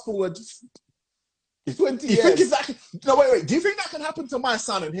 let's fast forward 20 years. Wait. Do you think that can happen to my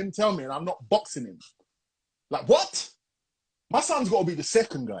son and him tell me and I'm not boxing him? Like, what? My son's got to be the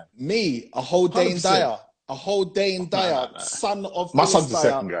second guy. Me, a whole day in Dyer. A whole day in Dyer. Son of my Phyllis son's the Dyer,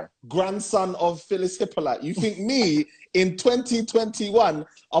 second guy. Grandson of Phyllis Hippolyte. You think me, in 2021,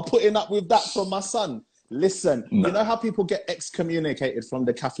 are putting up with that from my son? Listen, you know how people get excommunicated from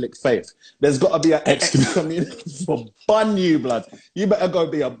the Catholic faith? There's got to be an excommunication for bun you, blood. You better go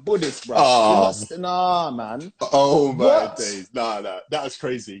be a Buddhist, bro. Nah, man. Oh, my days. Nah. That's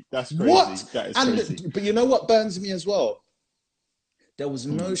crazy. That's crazy. What? That is crazy. But you know what burns me as well? There was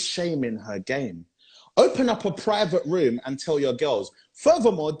no shame in her game. Open up a private room and tell your girls.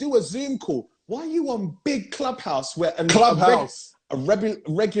 Furthermore, do a Zoom call. Why are you on big Clubhouse where a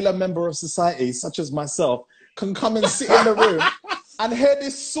regular member of society, such as myself, can come and sit in the room and hear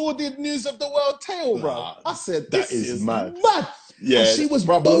this sordid news of the world tale, bro? I said, this is mad. Yeah, and she was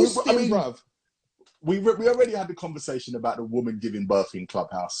boasting, bruv. We already had the conversation about the woman giving birth in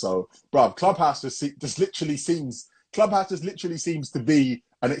Clubhouse. So, bruv, Clubhouse just literally seems to be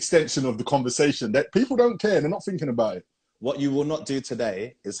an extension of the conversation that people don't care. They're not thinking about it. What you will not do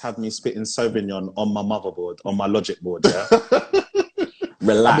today is have me spitting Sauvignon on my motherboard, on my logic board, yeah?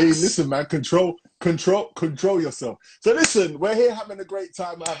 Relax. I mean, listen, man, control yourself. So listen, we're here having a great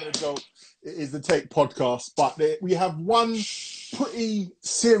time, we're having a joke. It is the Take Podcast, but we have one pretty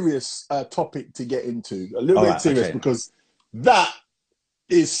serious topic to get into. A little bit serious, because that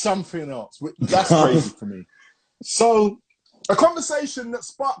is something else. That's crazy for me. So, a conversation that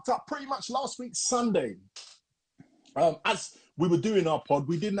sparked up pretty much last week, Sunday. As we were doing our pod,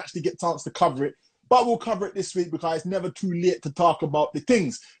 we didn't actually get a chance to cover it, but we'll cover it this week because it's never too late to talk about the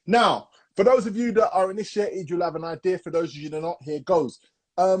things. Now, for those of you that are initiated, you'll have an idea. For those of you that are not, here goes.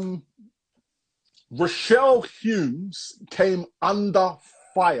 Rochelle Humes came under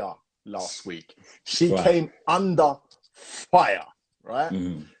fire last week. She came under fire, right?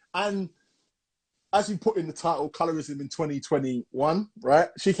 Mm. And as you put in the title, Colorism in 2021, right?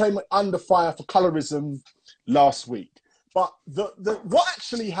 She came under fire for colorism last week. But what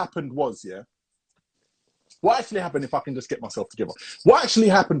actually happened was, what actually happened, if I can just get myself together, what actually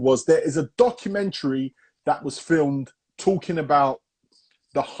happened was there is a documentary that was filmed talking about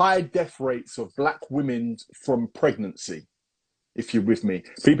the high death rates of black women from pregnancy. If you're with me,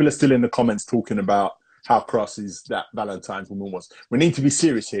 people are still in the comments talking about how cross is that Valentine's woman was. We need to be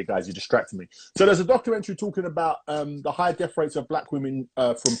serious here, guys. You're distracting me. So there's a documentary talking about the high death rates of black women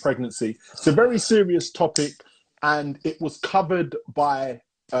from pregnancy. It's a very serious topic, and it was covered by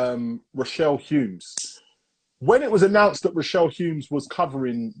Rochelle Humes. When it was announced that Rochelle Humes was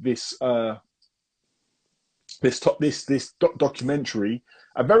covering this documentary,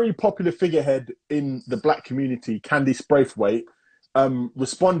 a very popular figurehead in the black community, Candice Braithwaite,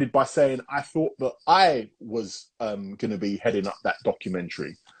 responded by saying, I thought that I was going to be heading up that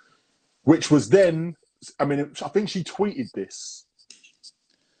documentary, which was then, I think she tweeted this.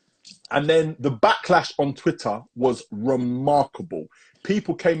 And then the backlash on Twitter was remarkable.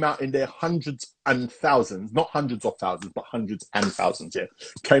 People came out in their hundreds and thousands, not hundreds of thousands, but hundreds and thousands,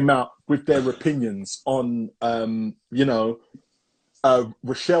 came out with their opinions on,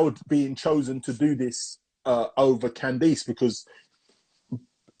 Rochelle being chosen to do this over Candice, because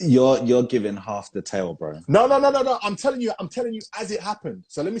you're giving half the tale, bro. No. I'm telling you as it happened.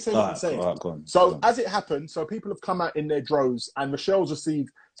 So let me say what I'm saying. Right, go on. As it happened, so people have come out in their droves, and Rochelle's received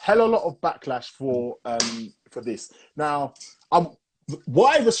hell a lot of backlash for this. Now,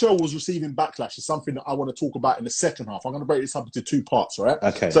 why Rochelle was receiving backlash is something that I want to talk about in the second half. I'm going to break this up into two parts, right?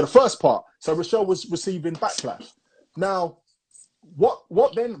 Okay. So the first part, so Rochelle was receiving backlash. Now, what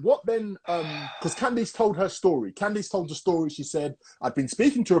then, because Candice told her story. Candice told the story. She said, I'd been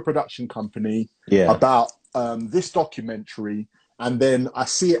speaking to a production company about this documentary, and then I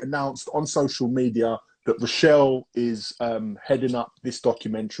see it announced on social media that Rochelle is heading up this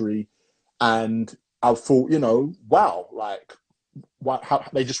documentary, and I thought, wow, like, how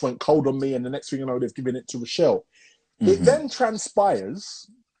they just went cold on me, and the next thing you know, they've given it to Rochelle. Mm-hmm. It then transpires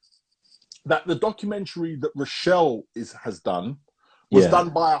that the documentary that Rochelle has done was done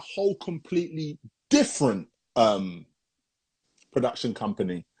by a whole completely different production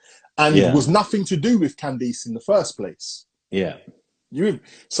company, and was nothing to do with Candice in the first place. Yeah.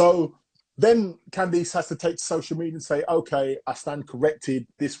 So then Candice has to take to social media and say, okay, I stand corrected.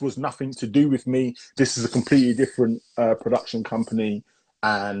 This was nothing to do with me. This is a completely different production company.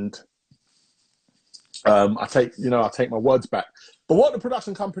 And I take my words back. But what the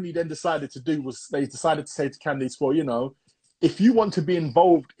production company then decided to do was they decided to say to Candice, well, if you want to be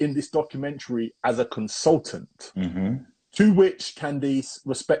involved in this documentary as a consultant, to which Candice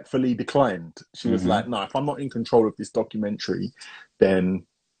respectfully declined. She was like, no, if I'm not in control of this documentary, then,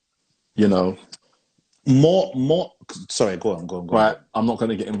 more. Sorry, go on. Right, I'm not going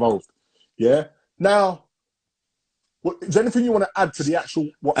to get involved. Yeah. Now, is there anything you want to add to the actual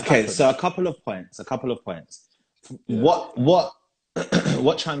what? Okay, happened? so a couple of points. Yeah.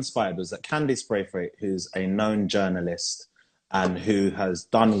 What transpired was that Candice Braithwaite, who's a known journalist and who has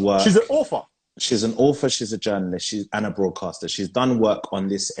done work. She's an author. She's an author. She's a journalist. And a broadcaster. She's done work on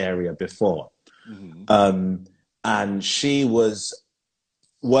this area before, and she was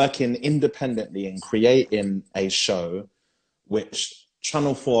working independently and creating a show which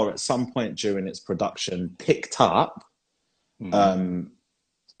Channel 4 at some point during its production picked up.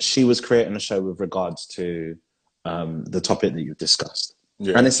 She was creating a show with regards to the topic that you've discussed.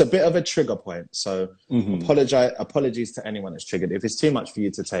 Yeah. And it's a bit of a trigger point. So apologies to anyone that's triggered. If it's too much for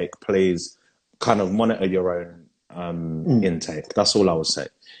you to take, please kind of monitor your own intake. That's all I would say.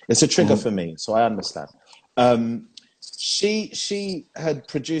 It's a trigger for me, so I understand. She had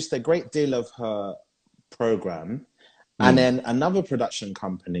produced a great deal of her program, and then another production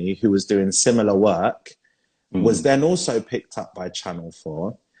company who was doing similar work was then also picked up by Channel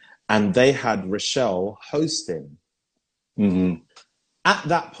 4, and they had Rochelle hosting. At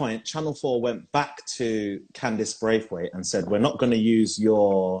that point, Channel 4 went back to Candice Braithwaite and said, we're not going to use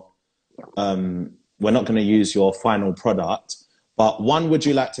your final product, but one, would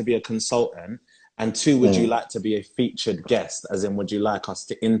you like to be a consultant? And two, would you like to be a featured guest? As in, would you like us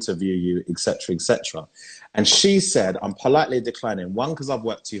to interview you, et cetera, et cetera? And she said, I'm politely declining. One, because I've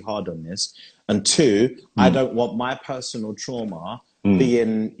worked too hard on this. And two, I don't want my personal trauma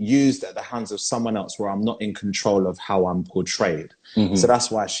being used at the hands of someone else where I'm not in control of how I'm portrayed. So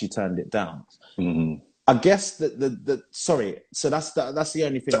that's why she turned it down. I guess sorry. So that's the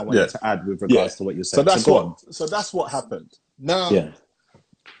only thing I wanted to add with regards to what you're saying. So that's what happened. Now,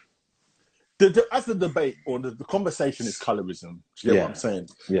 as the debate or the conversation is colorism. Do you get what I'm saying?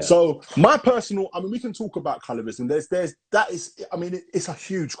 Yeah. So my personal, we can talk about colorism. It's a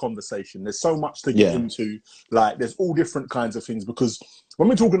huge conversation. There's so much to get into. Like, there's all different kinds of things, because when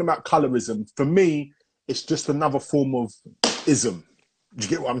we're talking about colorism, for me, it's just another form of ism. Do you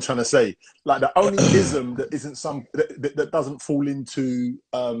get what I'm trying to say? Like the only ism that isn't that doesn't fall into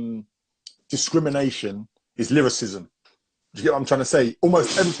discrimination is lyricism. Do you get what I'm trying to say?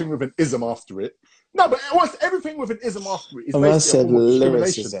 Almost everything with an ism after it. No, but almost everything with an ism after it is basically a form of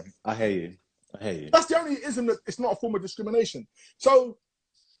discrimination. Lyricism. I hear you. That's the only ism that it's not a form of discrimination. So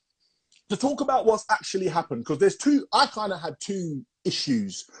to talk about what's actually happened, because I kind of had two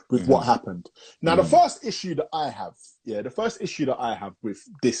issues with what happened. Now, the first issue that I have with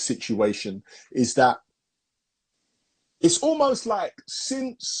this situation is that it's almost like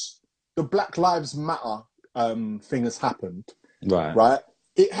since the Black Lives Matter thing has happened, right?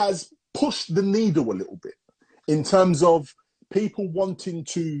 It has pushed the needle a little bit in terms of people wanting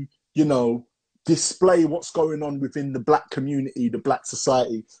to, display what's going on within the Black community, the Black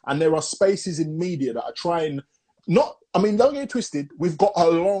society. And there are spaces in media that are trying don't get twisted, we've got a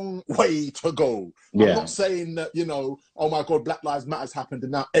long way to go. Yeah. I'm not saying that, oh my God, Black Lives Matter has happened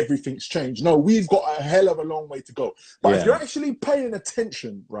and now everything's changed. No, we've got a hell of a long way to go. But if you're actually paying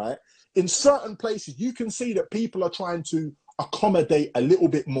attention, right, in certain places, you can see that people are trying to accommodate a little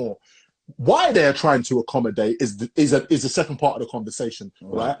bit more. Why they're trying to accommodate is the second part of the conversation,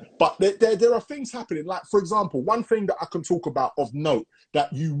 right? But there are things happening. Like, for example, one thing that I can talk about of note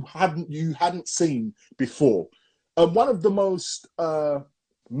that you hadn't seen before. One of the most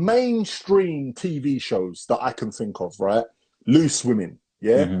mainstream TV shows that I can think of, right? Loose Women,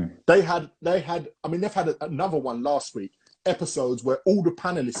 yeah? Mm-hmm. They've had another one last week, episodes where all the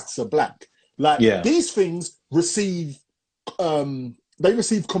panelists are Black. These things receive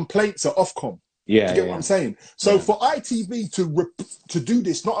complaints at Ofcom. Yeah, do you get what I'm saying? So for ITV to do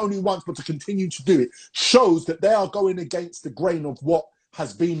this not only once but to continue to do it shows that they are going against the grain of what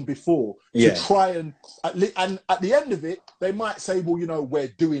has been before to try and at the end of it they might say, well, we're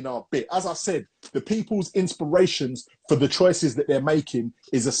doing our bit. As I said, the people's inspirations for the choices that they're making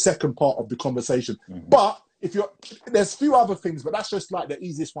is a second part of the conversation. Mm-hmm. But there's a few other things, but that's just like the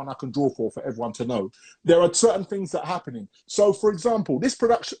easiest one I can draw for everyone to know. There are certain things that are happening. So, for example, these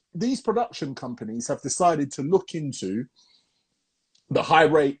production companies have decided to look into the high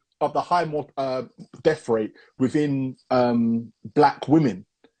death rate within Black women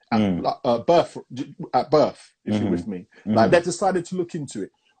at birth, if you're with me. Like, they've decided to look into it.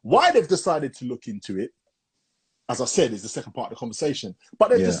 Why they've decided to look into it, as I said, is the second part of the conversation.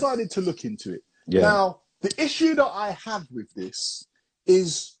 But they've decided to look into it. Yeah. Now, the issue that I have with this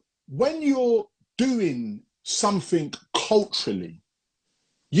is when you're doing something culturally,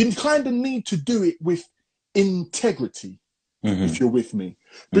 you kind of need to do it with integrity, if you're with me.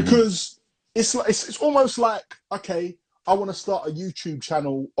 Because it's almost like, okay, I want to start a YouTube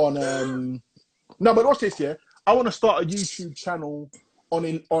channel on... No, but watch this, yeah? I want to start a YouTube channel on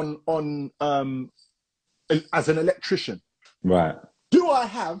as an electrician. Right. Do I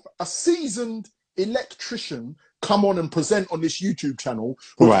have a seasoned electrician come on and present on this YouTube channel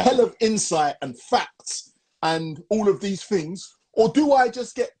with a hell of insight and facts and all of these things? Or do I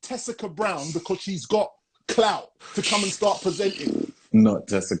just get Tessica Brown because she's got clout to come and start presenting? Not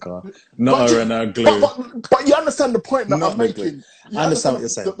Jessica. Not her and her glue. But you understand the point that I'm making. I understand what you're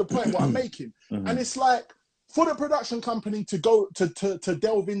saying. The point what I'm making. And it's like, for the production company to go to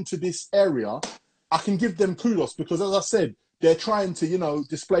delve into this area, I can give them kudos because, as I said, they're trying to,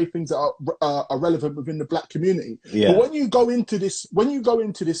 display things that are relevant within the Black community. Yeah. But when you go into this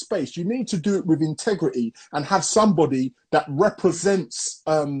space, you need to do it with integrity and have somebody that represents,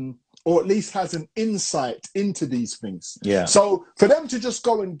 or at least has an insight into these things. Yeah. So for them to just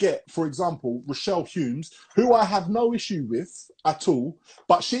go and get, for example, Rochelle Humes, who I have no issue with at all,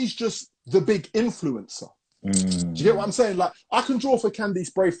 but she's just the big influencer. Do you get what I'm saying? Like, I can draw for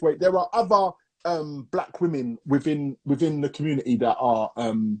Candice Braithwaite. There are other Black women within the community that are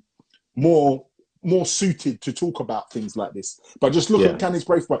more suited to talk about things like this. But just look at Candice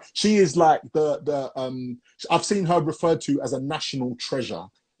Braithwaite. She is like the I've seen her referred to as a national treasure.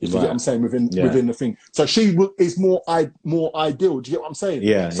 If you get what I'm saying within the thing. So she is more ideal. Do you get what I'm saying?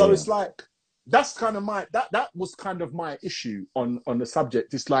 Yeah. So it's like that's kind of that was kind of my issue on the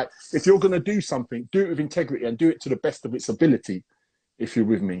subject. It's like, if you're gonna do something, do it with integrity and do it to the best of its ability. If you're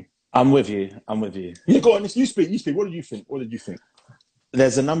with me. I'm with you. Yeah, go on. You speak. What did you think?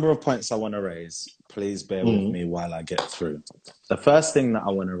 There's a number of points I want to raise. Please bear with me while I get through. The first thing that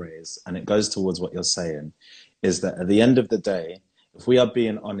I want to raise, and it goes towards what you're saying, is that at the end of the day, if we are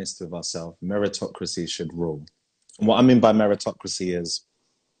being honest with ourselves, meritocracy should rule. And what I mean by meritocracy is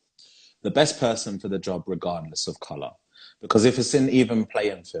the best person for the job regardless of colour. Because if it's an even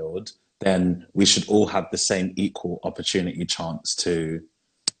playing field, then we should all have the same equal opportunity chance to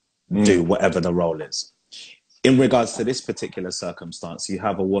do whatever the role is. in regards to this particular circumstance, you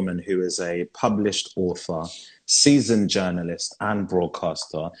have a woman who is a published author, seasoned journalist and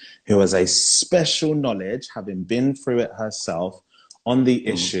broadcaster who has a special knowledge, having been through it herself, on the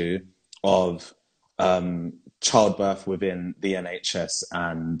issue of childbirth within the NHS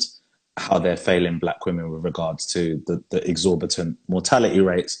and how they're failing black women with regards to the exorbitant mortality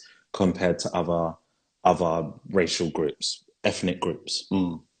rates compared to other racial groups, ethnic groups.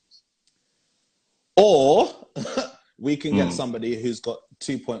 Or we can get somebody who's got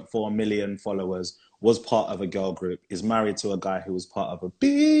 2.4 million followers, was part of a girl group, is married to a guy who was part of a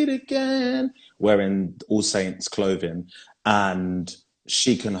Beat Again, wearing All Saints clothing, and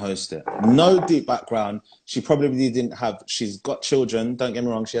she can host it. No deep background. She probably didn't have, she's got children. Don't get me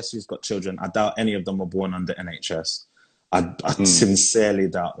wrong. She's got children. I doubt any of them were born under NHS. I sincerely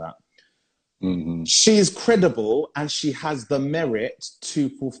doubt that. She's credible and she has the merit to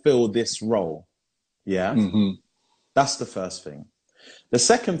fulfill this role. Yeah. That's the first thing. The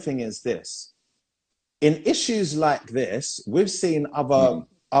second thing is this. In issues like this, we've seen other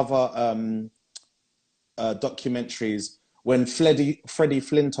documentaries. When Freddie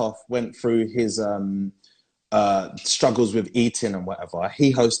Flintoff went through his struggles with eating and whatever,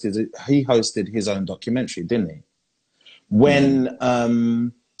 he hosted his own documentary, didn't he?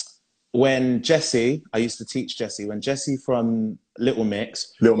 When Jessie, I used to teach Jessie, when Jessie from Little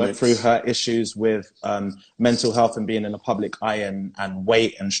Mix went through her issues with mental health and being in the public eye and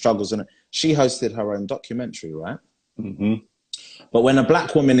weight and struggles, and she hosted her own documentary, right? But when a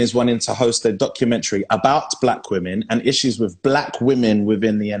black woman is wanting to host a documentary about black women and issues with black women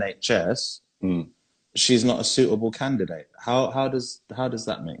within the NHS, she's not a suitable candidate. How does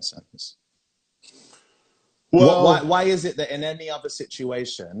that make sense? Well, why is it that in any other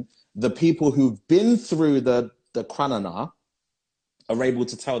situation, the people who've been through the Kranana are able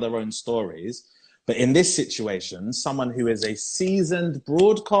to tell their own stories, but in this situation, someone who is a seasoned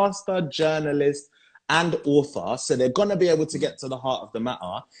broadcaster, journalist, and author, so they're going to be able to get to the heart of the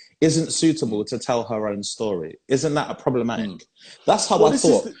matter, isn't suitable to tell her own story? Isn't that a problematic? That's how I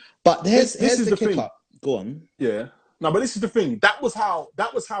thought. But here's the kicker. Go on. Yeah. No, but this is the thing. That was how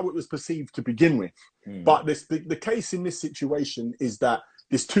it was perceived to begin with. But the case in this situation is that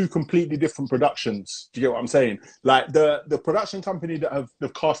there's two completely different productions. Do you get what I'm saying? Like the production company that have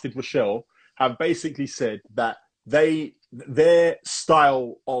casted Rochelle have basically said that their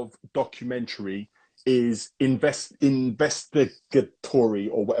style of documentary is investigatory,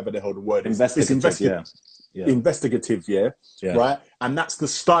 or whatever the hell the word is. Investigative, yeah, right? And that's the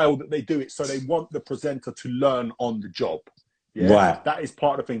style that they do it. So they want the presenter to learn on the job. Yeah? Right. That is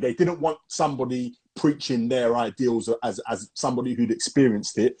part of the thing. They didn't want somebody preaching their ideals as somebody who'd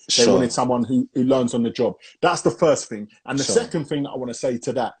experienced it. They wanted someone who learns on the job. That's the first thing. And the second thing that I want to say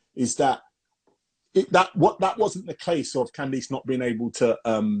to that is that that wasn't the case of Candice not being able to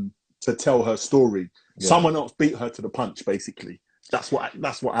tell her story. Someone else beat her to the punch, basically. That's what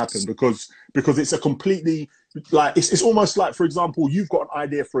happened, because it's a completely, like, it's almost like, for example, you've got an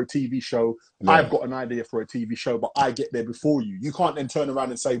idea for a TV show, I've got an idea for a TV show, but I get there before you. You can't then turn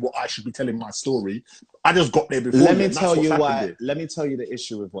around and say, well, I should be telling my story. I just got there before Let me tell you the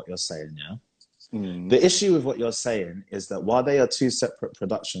issue with what you're saying, yeah? The issue with what you're saying is that while they are two separate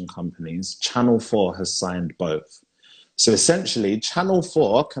production companies, Channel 4 has signed both. So essentially, Channel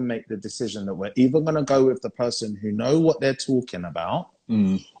 4 can make the decision that we're either going to go with the person who know what they're talking about,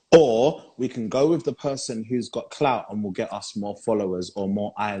 or we can go with the person who's got clout and will get us more followers or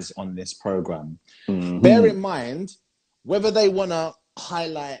more eyes on this program. Bear in mind, whether they want to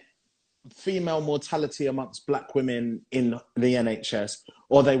highlight female mortality amongst black women in the NHS,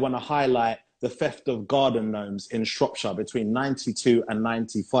 or they want to highlight the theft of garden gnomes in Shropshire between 92 and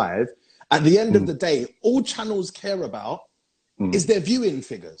 95, at the end of the day, all channels care about is their viewing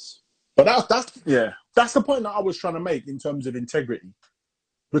figures. But that's the point that I was trying to make in terms of integrity.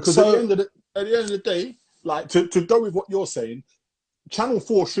 Because at the end of the day, like, to go with what you're saying, Channel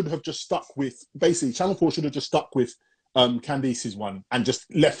 4 should have just stuck with Candice's one and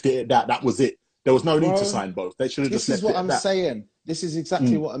just left it at that. That was it. There was no need to sign both. They should have just left it at that. This is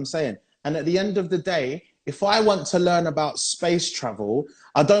exactly what I'm saying. And at the end of the day, if I want to learn about space travel,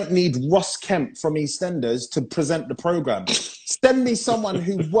 I don't need Ross Kemp from EastEnders to present the program. Send me someone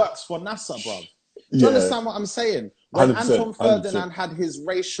who works for NASA, bruv. Do you understand what I'm saying? When Anton Ferdinand had his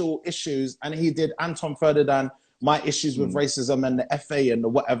racial issues and he did Anton Ferdinand, my issues with racism and the FA and the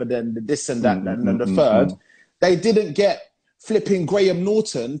whatever, then the this and that and the third, they didn't get flipping Graham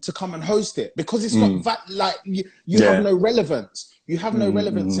Norton to come and host it because it's not like you have no relevance. You have no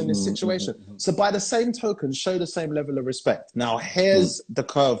relevance in this situation. So by the same token, show the same level of respect. Now, here's the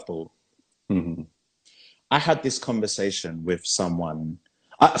curveball. I had this conversation with someone.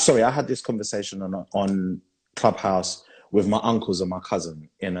 I had this conversation on Clubhouse with my uncles and my cousin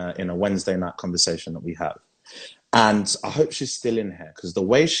in a Wednesday night conversation that we have. And I hope she's still in here because the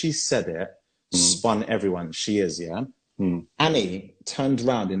way she said it spun everyone. She is, yeah. Annie turned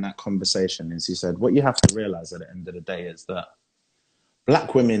around in that conversation and she said, what you have to realize at the end of the day is that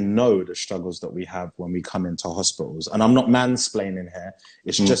Black women know the struggles that we have when we come into hospitals. And I'm not mansplaining here.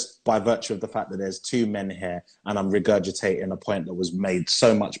 It's just by virtue of the fact that there's two men here and I'm regurgitating a point that was made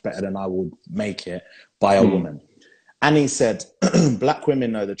so much better than I would make it by a woman. Annie said, Black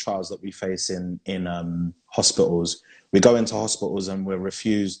women know the trials that we face in hospitals. We go into hospitals and we're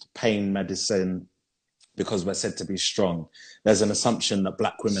refused pain medicine because we're said to be strong. There's an assumption that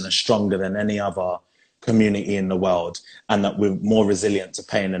Black women are stronger than any other community in the world and that we're more resilient to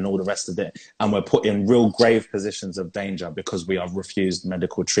pain and all the rest of it. And we're put in real grave positions of danger because we are refused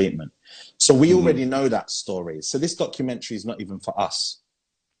medical treatment. So we already know that story. So this documentary is not even for us.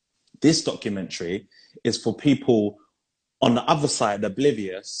 This documentary is for people on the other side,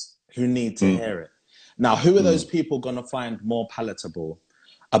 oblivious, who need to hear it. Now, who are those people going to find more palatable?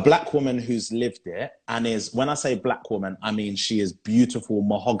 A Black woman who's lived it and is, when I say Black woman, I mean she is beautiful,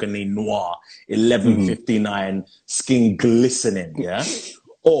 mahogany noir, 1159, skin glistening, yeah?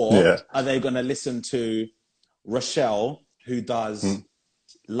 Or are they going to listen to Rochelle, who does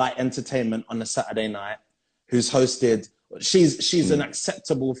light entertainment on a Saturday night, who's hosted, she's an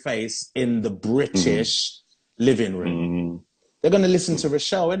acceptable face in the British living room. They're going to listen to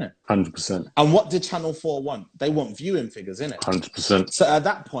Rochelle, innit? 100%. And what did Channel 4 want? They want viewing figures, innit? 100%. So at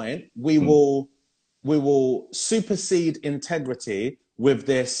that point, we will supersede integrity with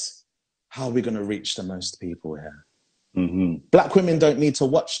this, how are we going to reach the most people here? Black women don't need to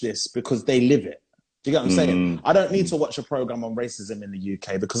watch this because they live it. Do you get what I'm saying? I don't need to watch a program on racism in the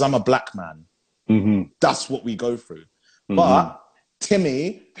UK because I'm a Black man. That's what we go through. But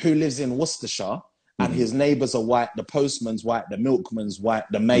Timmy, who lives in Worcestershire, and his neighbours are white, the postman's white, the milkman's white,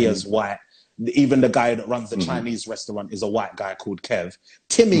 the mayor's white, even the guy that runs the Chinese restaurant is a white guy called Kev.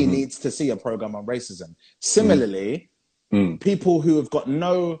 Timmy needs to see a program on racism. Similarly, people who have got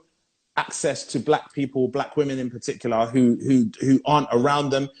no access to Black people, Black women in particular, who aren't around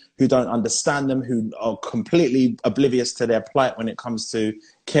them, who don't understand them, who are completely oblivious to their plight when it comes to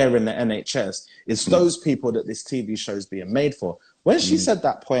care in the NHS, it's those people that this TV show is being made for. When she said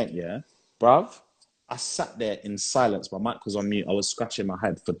that point, bruv, I sat there in silence. My mic was on mute. I was scratching my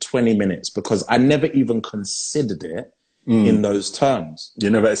head for 20 minutes because I never even considered it in those terms. You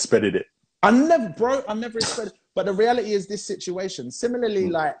never expected it. I never expected it. But the reality is this situation, similarly,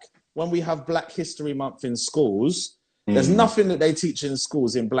 like when we have Black History Month in schools, there's nothing that they teach in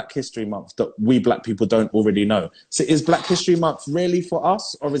schools in Black History Month that we Black people don't already know. So is Black History Month really for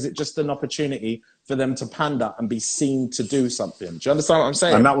us, or is it just an opportunity for them to pander and be seen to do something? Do you understand what I'm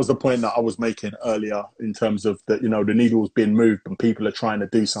saying? And that was the point that I was making earlier in terms of the, the needle's being moved and people are trying to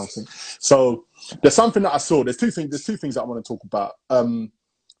do something. So there's something that I saw. There's two things that I want to talk about.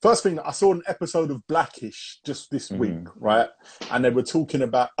 First thing, I saw an episode of Blackish just this week, right? And they were talking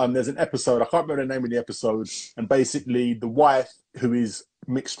about, there's an episode, I can't remember the name of the episode, and basically the wife, who is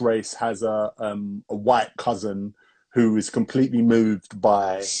mixed race, has a white cousin who is completely moved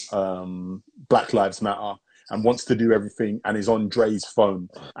by Black Lives Matter and wants to do everything and is on Dre's phone.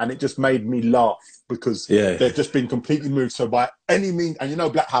 And it just made me laugh because they've just been completely moved. So by any means, and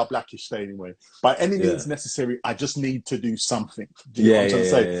how Blackish say anyway, by any means necessary, I just need to do something. Do you know what I'm trying to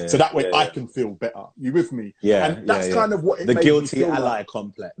say? So that way I can feel better. You with me? Yeah. And that's kind of what it the made guilty me feel ally like.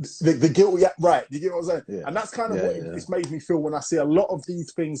 complex. The guilt, right. You get what I'm saying? Yeah. And that's kind of what it's made me feel when I see a lot of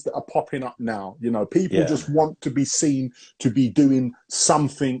these things that are popping up now. People just want to be seen to be doing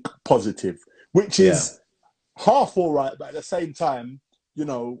something positive, which is half all right, but at the same time,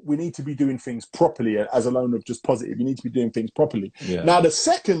 we need to be doing things properly as alone of just positive. You need to be doing things properly. Yeah. Now, the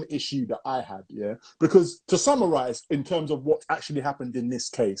second issue that I had, because to summarize in terms of what actually happened in this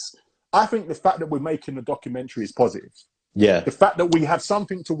case, I think the fact that we're making a documentary is positive. Yeah. The fact that we have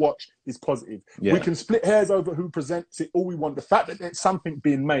something to watch is positive. Yeah. We can split hairs over who presents it all we want. The fact that there's something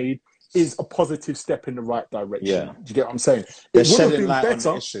being made is a positive step in the right direction. Yeah. Do you get what I'm saying? They're shedding light on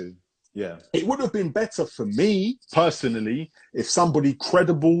the issue. Yeah. It would have been better for me, personally, if somebody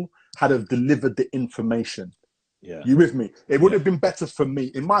credible had have delivered the information. Yeah. You with me? It would have been better for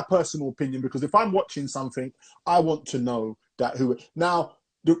me, in my personal opinion, because if I'm watching something, I want to know that who... Now,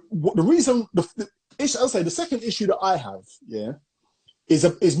 the second issue that I have,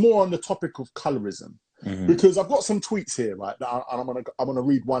 is more on the topic of colorism. Because I've got some tweets here, right? That I'm gonna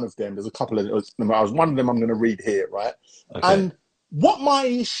read one of them. There's a couple of one of them I'm gonna read here, right? Okay. And what my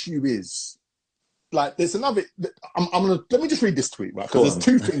issue is like, there's another. I'm gonna let me just read this tweet, right? Because there's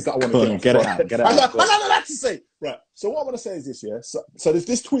two things that I want to get it out. Get it out. I know that to say, right? So what I want to say is this, yeah. So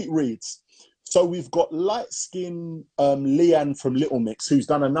this tweet reads. So we've got light-skinned Leanne from Little Mix, who's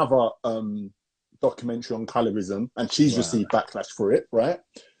done another documentary on colorism, and she's received backlash for it, right?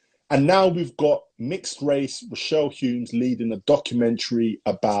 And now we've got mixed race Rochelle Humes leading a documentary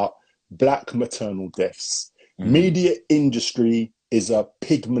about Black maternal deaths. Media industry is a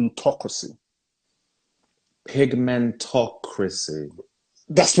pigmentocracy. Pigmentocracy.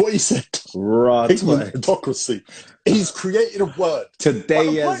 That's what he said. Right. Pigmentocracy. He's created a word. Today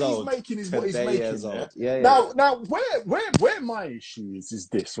years old. He's making is what he's making. Yeah. Now, where my issue is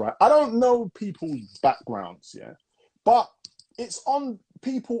this, right? I don't know people's backgrounds, yeah, but it's on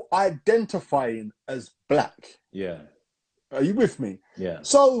people identifying as Black. Yeah. Are you with me? Yeah.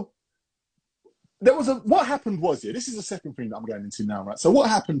 So what happened was, this is the second thing that I'm going into now, right? So what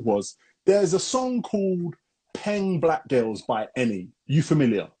happened was, there's a song called Peng Black Girls by Eni. You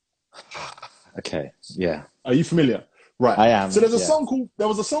familiar? Okay. Yeah. Are you familiar? Right. I am. So there was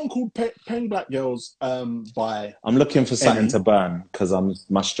a song called Peng Black Girls by I'm looking for something to burn because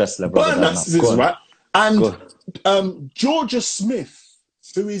my stress level. Burn, that's this, right? And Georgia Smith,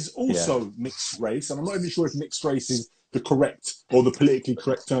 who is also mixed race, and I'm not even sure if mixed race is the correct or the politically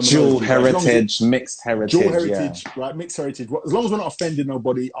correct terminology. Dual heritage, mixed heritage. Dual heritage, right? Mixed heritage. As long as we're not offending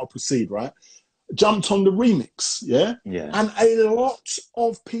nobody, I'll proceed, right? Jumped on the remix, yeah? And a lot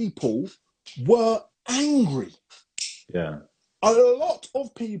of people were angry. Yeah. A lot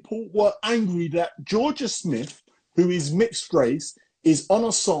of people were angry that Georgia Smith, who is mixed race, is on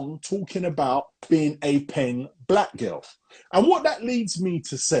a song talking about being a Peng Black girl. And what that leads me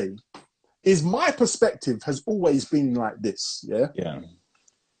to say is my perspective has always been like this, yeah? Yeah.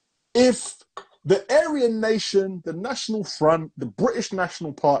 If the Aryan Nation, the National Front, the British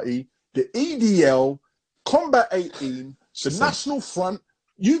National Party, the EDL, Combat 18, the National Front,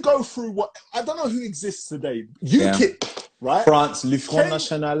 you go through what, I don't know who exists today, UKIP, right? France, Le Front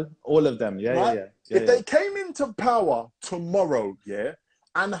National, all of them, yeah. If they came into power tomorrow,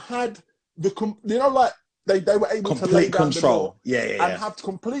 and had they were able to lay down control, and have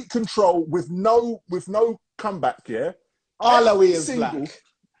complete control with no comeback, Alawi is black.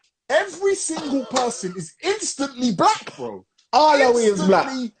 Every single person is instantly black, bro. Alawi is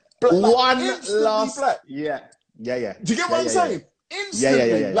black. One last black. Yeah. Do you get what I'm saying?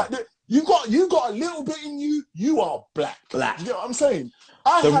 Instantly. Yeah. Like you got a little bit in you. You are black. Do you get what I'm saying?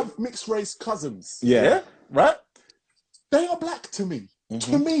 I have mixed race cousins. Yeah. Right? They are black to me.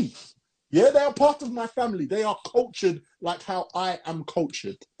 To me. Yeah, they are part of my family. They are cultured like how I am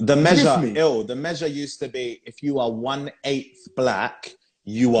cultured. The measure used to be if you are 1/8 black,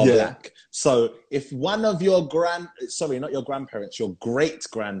 you are black. So if one of your not your grandparents, your great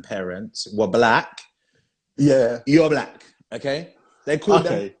grandparents were black, you're black. Okay? They called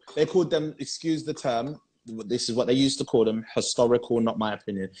them, excuse the term, this is what they used to call them, historical, not my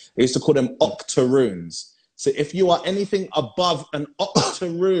opinion. They used to call them octoroons. So if you are anything above an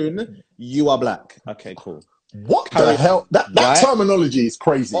octoroon, you are black. Okay, cool. What the hell? That terminology is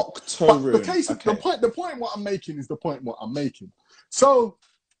crazy. Octoroon. But the point what I'm making is the point what I'm making. So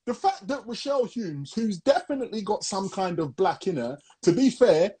the fact that Rochelle Humes, who's definitely got some kind of black in her, to be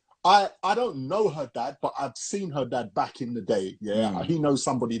fair, I don't know her dad, but I've seen her dad back in the day. Yeah, he knows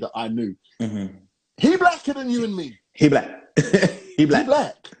somebody that I knew. He blacker than you and me. He black. He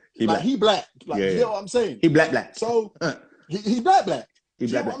black. He black. He black. Like, you know what I'm saying? He black. So he black. He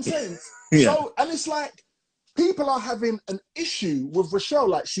you know black. what I'm saying? So, and it's like people are having an issue with Rochelle,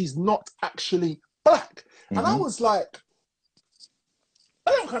 like she's not actually black. And I was like,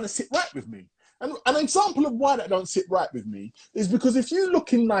 that don't kind of sit right with me. And an example of why that don't sit right with me is because if you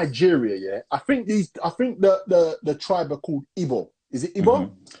look in Nigeria, I think the tribe are called Igbo. Is it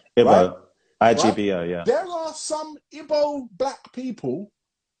Igbo? Igbo. Right? IGBO, yeah. There are some Igbo black people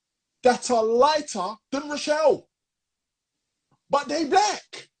that are lighter than Rochelle. But they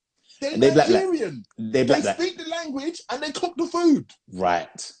black. They're Nigerian. They speak the language and they cook the food.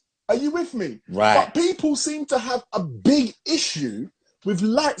 Right. Are you with me? Right. But people seem to have a big issue with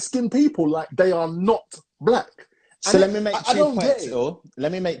light-skinned people like they are not black. So let me make 2 points.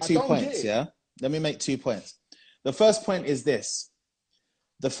 Let me make 2 points, yeah? Let me make 2 points. The first point is this.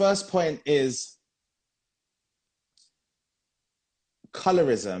 The first point is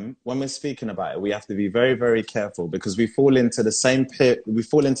colorism. When we're speaking about it, we have to be very, very careful because we fall into the same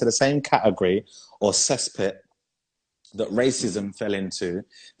category or cesspit that racism fell into,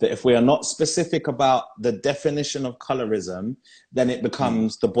 that if we are not specific about the definition of colorism, then it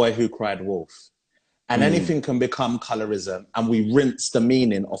becomes the boy who cried wolf. and anything can become colorism, and we rinse the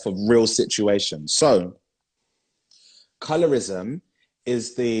meaning off of real situations. So colorism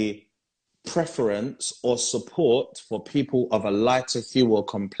is the preference or support for people of a lighter hue or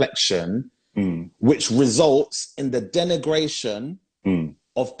complexion, which results in the denigration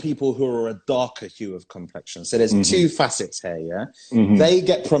of people who are a darker hue of complexion. So there's two facets here, yeah? They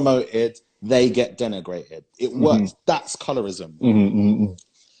get promoted, they get denigrated. It works. That's colorism.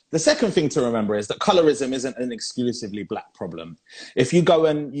 The second thing to remember is that colorism isn't an exclusively black problem. If you go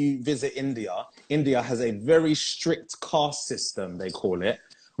and you visit India, India has a very strict caste system, they call it,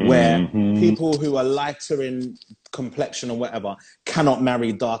 where people who are lighter in complexion or whatever cannot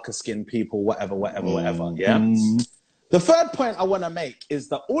marry darker skinned people, whatever, yeah? The third point I want to make is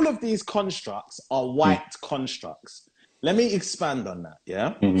that all of these constructs are white constructs. Let me expand on that,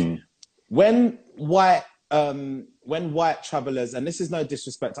 yeah? When white travelers, and this is no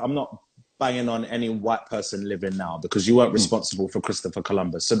disrespect, I'm not banging on any white person living now because you weren't responsible for Christopher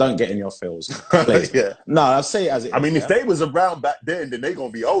Columbus, so don't get in your feels, please. No, I'll say it as it is. I mean, if they was around back then they're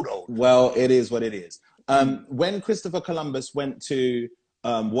going to be old. Well, it is what it is. When Christopher Columbus went to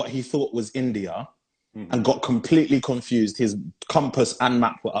what he thought was India, and got completely confused. His compass and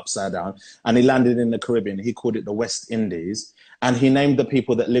map were upside down, and he landed in the Caribbean. He called it the West Indies, and he named the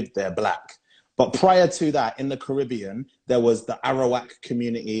people that lived there black. But prior to that, in the Caribbean, there was the Arawak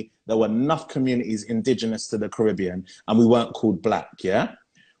community. There were enough communities indigenous to the Caribbean, and we weren't called black, yeah?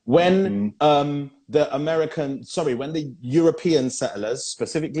 When when the European settlers,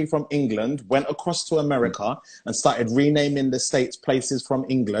 specifically from England, went across to America and started renaming the states places from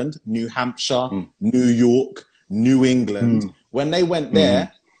England, New Hampshire, New York, New England, when they went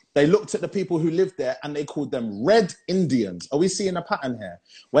there, they looked at the people who lived there and they called them Red Indians. Are we seeing a pattern here?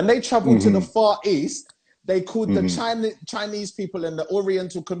 When they traveled to the Far East, they called the Chinese people in the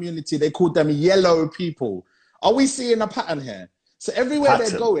Oriental community, they called them Yellow people. Are we seeing a pattern here? So everywhere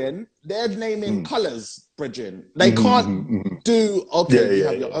they're going, they're naming colours, Bridget. They can't do, you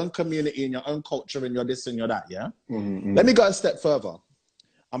have your own community and your own culture and your this and your that, yeah? Let me go a step further.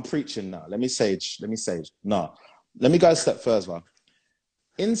 I'm preaching now. Let me sage. No, let me go a step further.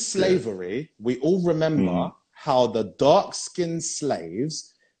 In slavery, we all remember how the dark-skinned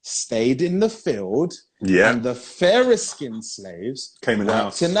slaves stayed in the field and the fairer-skinned slaves came in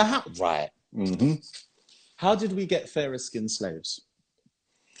the house. Right. How did we get fairer-skinned slaves?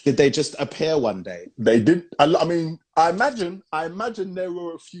 Did they just appear one day? They did. I mean, I imagine there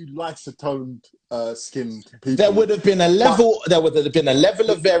were a few lighter-toned skinned people. There would have been a level. There would have been a level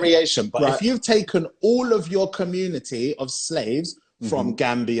of variation. But if you've taken all of your community of slaves from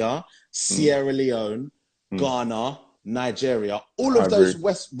Gambia, Sierra Leone, Ghana, Nigeria, all of those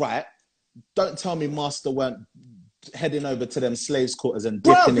don't tell me Master weren't heading over to them slaves' quarters and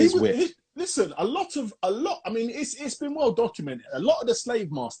dipping his whip. Listen, a lot. I mean, it's been well documented. A lot of the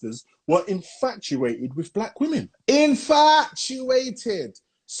slave masters were infatuated with black women. Infatuated.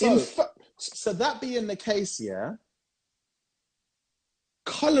 So that being the case,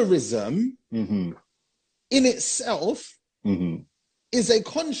 colorism in itself is a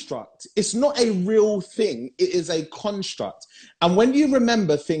construct. It's not a real thing. It is a construct. And when you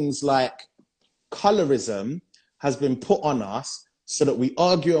remember things like colorism has been put on us so that we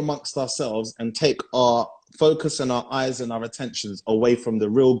argue amongst ourselves and take our focus and our eyes and our attentions away from the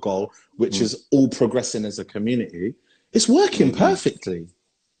real goal, which is all progressing as a community, it's working perfectly.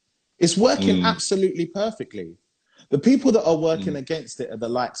 It's working absolutely perfectly. The people that are working against it are the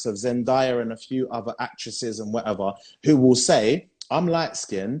likes of Zendaya and a few other actresses and whatever, who will say, I'm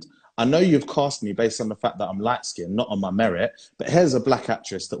light-skinned. I know you've cast me based on the fact that I'm light-skinned, not on my merit, but here's a black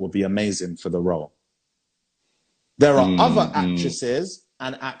actress that will be amazing for the role. There are other actresses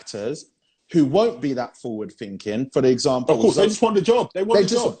and actors who won't be that forward-thinking. For example... Of course, they just want the job. They want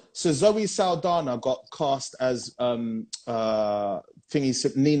the job. So Zoe Saldana got cast as Nina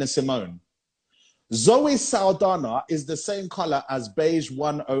Simone. Zoe Saldana is the same colour as beige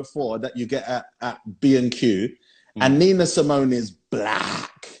 104 that you get at B&Q. And Nina Simone is black.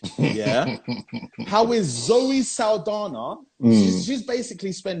 Yeah. How is Zoe Saldana? She's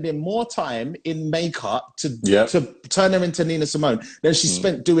basically spending more time in makeup to turn her into Nina Simone than she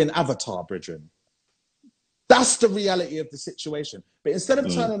spent doing Avatar, Bridget. That's the reality of the situation. But instead of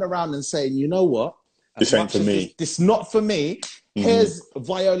turning around and saying, you know what? This ain't for me. This not for me. Here's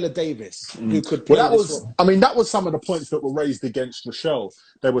Viola Davis, who could play that was some of the points that were raised against Rochelle.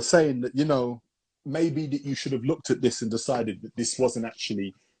 They were saying that, maybe that you should have looked at this and decided that this wasn't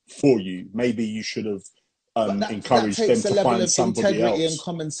actually for you. Maybe you should have encouraged them to find somebody else. Integrity and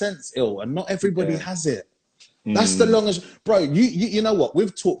common sense, and not everybody has it. That's the longest, bro. You know what?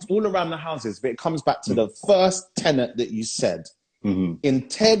 We've talked all around the houses, but it comes back to the first tenet that you said.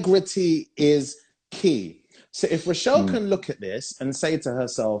 Integrity is key. So if Rochelle can look at this and say to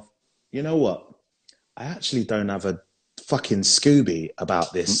herself, you know what? I actually don't have a fucking Scooby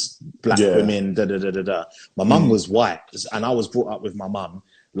about this black women, My mum was white and I was brought up with my mum.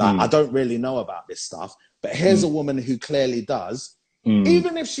 Like, I don't really know about this stuff, but here's a woman who clearly does.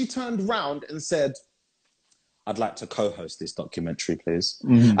 Even if she turned round and said, I'd like to co-host this documentary, please.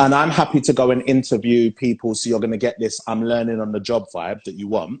 And I'm happy to go and interview people. So you're going to get this I'm learning on the job vibe that you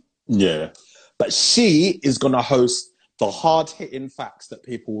want. Yeah. But she is going to host the hard-hitting facts that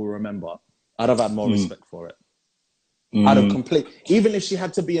people will remember. I'd have had more respect for it. I'd have even if she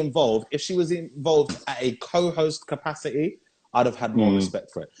had to be involved, if she was involved at a co-host capacity, I'd have had more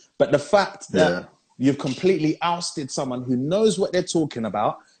respect for it. But the fact that you've completely ousted someone who knows what they're talking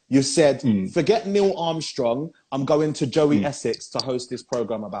about, you said, forget Neil Armstrong, I'm going to Joey Essex to host this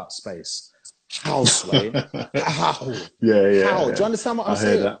program about space. How, Sway? How? How? Do you understand what I'm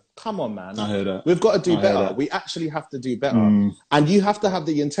saying? That. Come on, man. I hear that. We've got to do better. We actually have to do better. And you have to have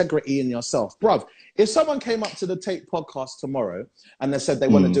the integrity in yourself. Bruv, if someone came up to the Take podcast tomorrow and they said they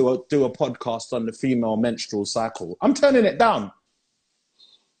want to do a podcast on the female menstrual cycle, I'm turning it down.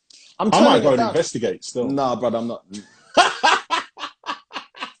 I might go and investigate still. Nah, brother, I'm not...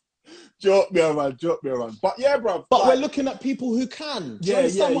 Joke me around. But yeah, bro. But we're looking at people who can. Do you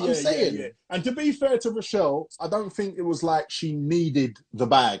understand what I'm saying? Yeah. And to be fair to Rochelle, I don't think it was like she needed the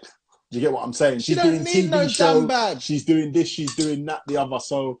bag. Do you get what I'm saying? She's doing TV no shows. Damn bag. She's doing this. She's doing that. The other.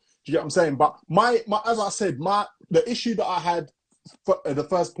 So do you get what I'm saying? But my as I said, the issue that I had. The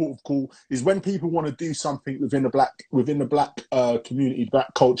first port of call is when people want to do something within the black community,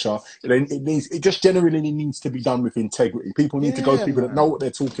 black culture. It just generally needs to be done with integrity. People need to go to people that know what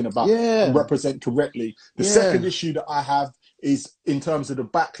they're talking about and represent correctly. The second issue that I have is in terms of the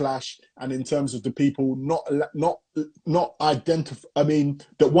backlash and in terms of the people not identify. I mean,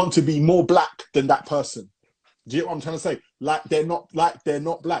 that want to be more black than that person. Do you get what I'm trying to say? Like they're not black.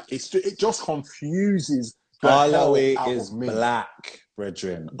 It just confuses. Alawi is black,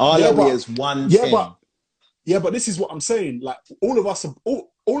 brethren. Alawi is one thing. But this is what I'm saying. Like all of us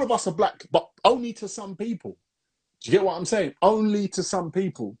are black, but only to some people. Do you get what I'm saying? Only to some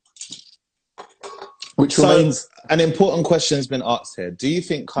people. Which remains an important question has been asked here. Do you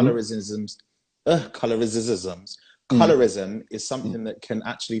think colorism is something that can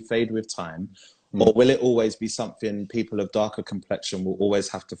actually fade with time, or will it always be something people of darker complexion will always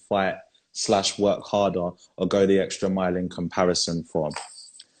have to fight / work harder or go the extra mile in comparison for?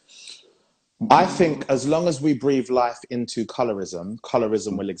 I think as long as we breathe life into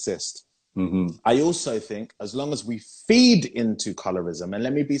colorism will exist. I also think as long as we feed into colorism, and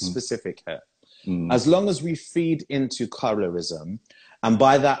let me be specific here, as long as we feed into colorism, and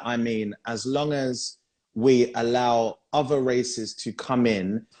by that I mean as long as we allow other races to come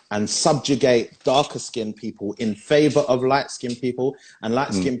in and subjugate darker skinned people in favor of light skinned people, and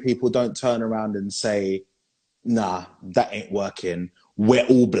light skinned people don't turn around and say, nah, that ain't working. We're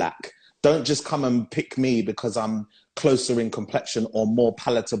all black. Don't just come and pick me because I'm closer in complexion or more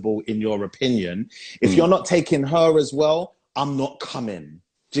palatable in your opinion. If you're not taking her as well, I'm not coming.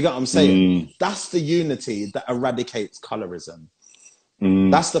 Do you get what I'm saying? That's the unity that eradicates colorism.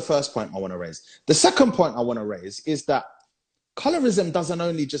 That's the first point I want to raise. The second point I want to raise is that colorism doesn't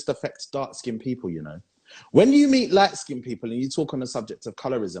only just affect dark-skinned people, you know. When you meet light-skinned people and you talk on the subject of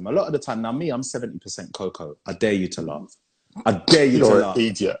colorism, a lot of the time, now me, I'm 70% cocoa. I dare you to laugh. I dare you to laugh.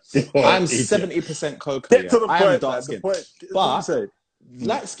 Idiot. I'm 70% cocoa. Get to the point, I am dark-skinned. But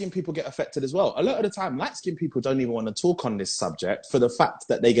light-skinned people get affected as well. A lot of the time, light-skinned people don't even want to talk on this subject for the fact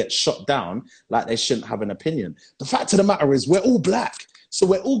that they get shot down like they shouldn't have an opinion. The fact of the matter is we're all black. So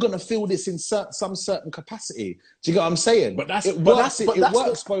we're all going to feel this in some certain capacity. Do you get what I'm saying? But it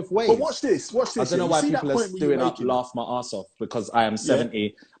works both ways. But watch this. I don't know why people are doing up laugh my ass off because I am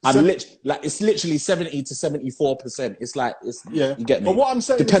 70. I'm it's literally 70 to 74%. It's like, you get me? But what I'm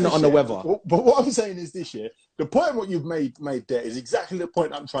saying dependent on the weather. But what I'm saying is this year, the point what you've made there is exactly the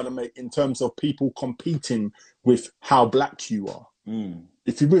point I'm trying to make in terms of people competing with how black you are.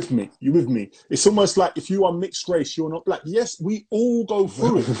 If you're with me, you're with me. It's almost like if you are mixed race, you're not black. Yes, we all go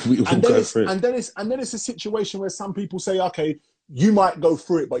through it. And then it's a situation where some people say, okay, you might go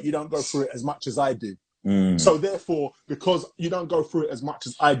through it, but you don't go through it as much as I do. So therefore, because you don't go through it as much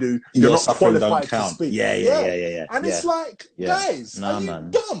as I do, you're not qualified to speak. Yeah. And it's like, guys, are you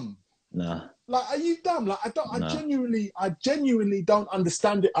dumb? Nah. Like, are you dumb? Like, I genuinely don't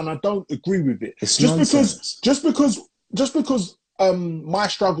understand it, and I don't agree with it. It's just because my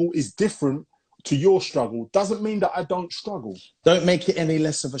struggle is different to your struggle doesn't mean that I don't struggle. Don't make it any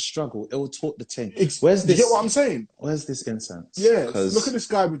less of a struggle. It will talk the thing. Where's this? You get what I'm saying? Where's this incense? Yeah, look at this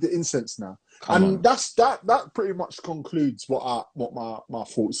guy with the incense now. That pretty much concludes what my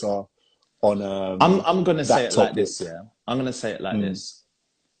thoughts are on. I'm gonna say it like this. Yeah, I'm gonna say it like this.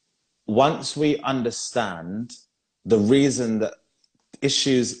 Once we understand the reason that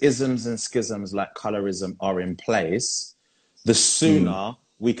issues, isms, and schisms like colorism are in place, the sooner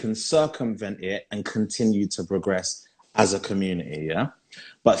we can circumvent it and continue to progress as a community, yeah?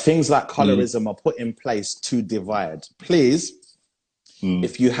 But things like colorism are put in place to divide. Please,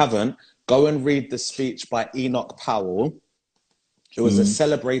 if you haven't, go and read the speech by Enoch Powell, who was a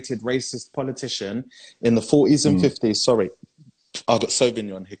celebrated racist politician in the 40s and 50s. Sorry, I got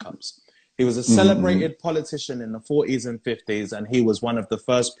Sauvignon hiccups. He was a celebrated politician in the 40s and 50s, and he was one of the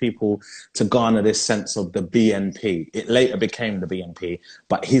first people to garner this sense of the BNP. It later became the BNP,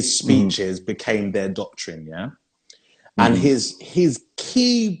 but his speeches became their doctrine, yeah? And his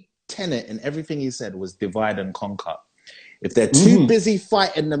key tenet in everything he said was divide and conquer. If they're too busy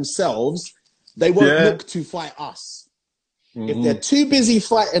fighting themselves, they won't look to fight us. If they're too busy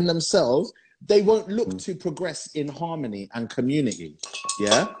fighting themselves, they won't look to progress in harmony and community.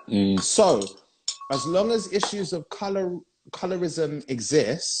 Yeah? So, as long as issues of colorism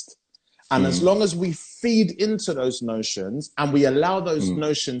exist, and as long as we feed into those notions and we allow those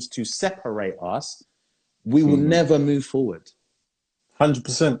notions to separate us, we will never move forward.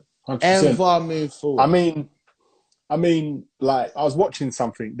 100%. Ever move forward. I mean, like, I was watching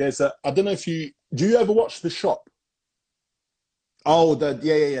something. I don't know if do you ever watch The Shop? Oh, the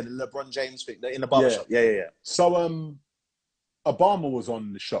LeBron James thing in the barbershop. Yeah. So, Obama was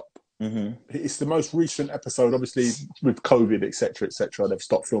on The Shop. It's the most recent episode, obviously with COVID, etc. They've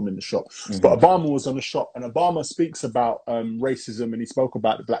stopped filming The Shop, but Obama was on The Shop, and Obama speaks about racism, and he spoke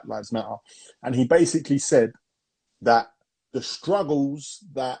about the Black Lives Matter, and he basically said that the struggles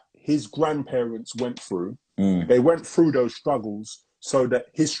that his grandparents went through, they went through those struggles so that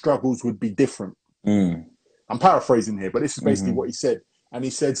his struggles would be different. I'm paraphrasing here, but this is basically what he said. And he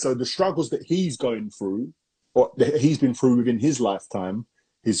said, so the struggles that he's going through, or that he's been through within his lifetime,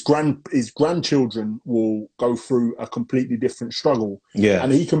 his grandchildren will go through a completely different struggle. Yeah.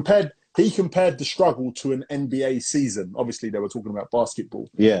 And he compared the struggle to an NBA season. Obviously, they were talking about basketball.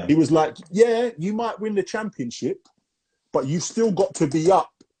 Yeah. He was like, yeah, you might win the championship, but you've still got to be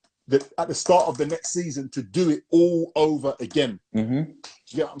up at the start of the next season to do it all over again. Do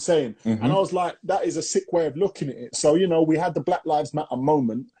you get what I'm saying? And I was like, that is a sick way of looking at it. So, we had the Black Lives Matter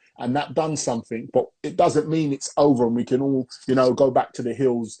moment, and that done something, but it doesn't mean it's over and we can all, go back to the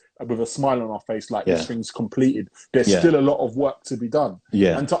hills with a smile on our face like this thing's completed. There's still a lot of work to be done.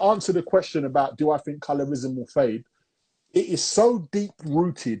 Yeah. And to answer the question about, do I think colorism will fade? It is so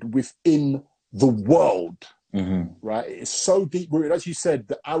deep-rooted within the world, right? It is so deep-rooted. As you said,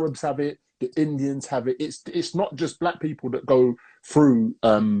 the Arabs have it, the Indians have it. It's not just black people that go through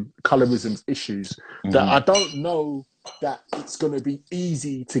colorism issues. That I don't know that it's going to be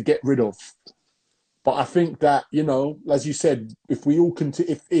easy to get rid of. But I think that, as you said, if we all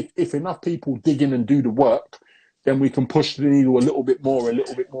if enough people dig in and do the work, then we can push the needle a little bit more.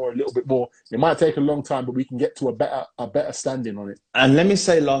 It might take a long time, but we can get to a better standing on it. And let me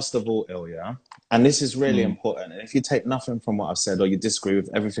say last of all, Ilya, and this is really important. And if you take nothing from what I've said or you disagree with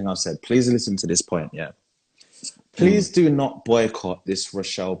everything I've said, please listen to this point, yeah? Please do not boycott this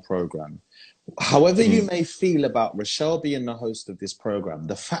Rochelle program. However you may feel about Rochelle being the host of this program,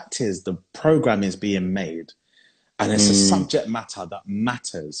 the fact is the program is being made and it's a subject matter that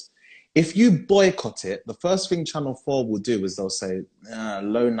matters. If you boycott it, the first thing Channel 4 will do is they'll say,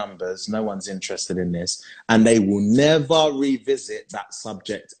 low numbers, no one's interested in this, and they will never revisit that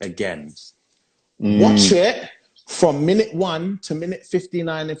subject again. Watch it from minute 1 to minute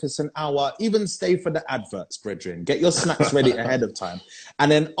 59 if it's an hour. Even stay for the adverts, brethren. Get your snacks ready ahead of time.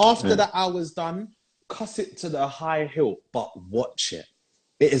 And then after the hour's done, cuss it to the high hill, but watch it.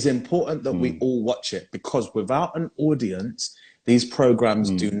 It is important that we all watch it, because without an audience, these programs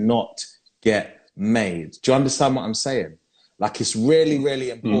do not get made. Do you understand what I'm saying? Like, it's really,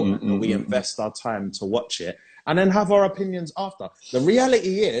 really important that we invest our time to watch it and then have our opinions after. The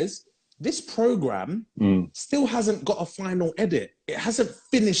reality is, this program still hasn't got a final edit. It hasn't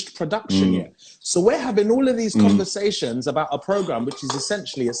finished production yet. So we're having all of these conversations about a program which is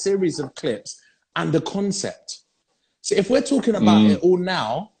essentially a series of clips and a concept. So if we're talking about it all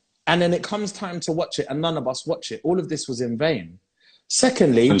now, and then it comes time to watch it and none of us watch it, all of this was in vain.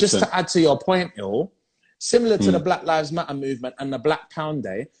 Secondly, 100%. Just to add to your point, similar to the Black Lives Matter movement and the Black Pound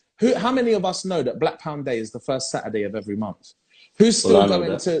Day, how many of us know that Black Pound Day is the first Saturday of every month? Who's still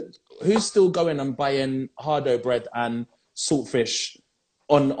going to... who's still going and buying hardo bread and saltfish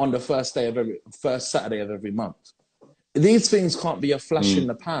on the first Saturday of every month? These things can't be a flash in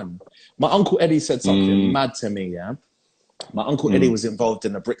the pan. My Uncle Eddie said something mad to me, yeah? My Uncle Eddie was involved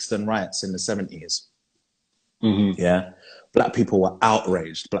in the Brixton riots in the 70s. Yeah? Black people were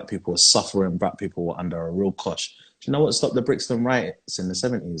outraged. Black people were suffering. Black people were under a real cosh. Do you know what stopped the Brixton riots in the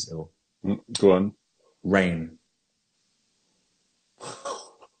 70s, Il? Go on. Rain.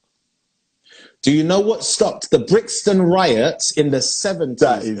 Do you know what stopped the Brixton riots in the 70s?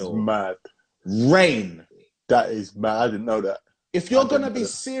 That is mad. Rain. That is mad. I didn't know that. If you're going to be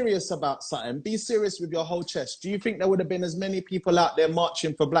serious about something, be serious with your whole chest. Do you think there would have been as many people out there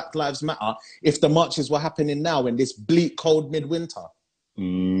marching for Black Lives Matter if the marches were happening now in this bleak, cold midwinter?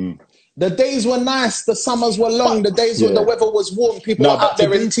 The days were nice. The summers were long. The days when the weather was warm. People were out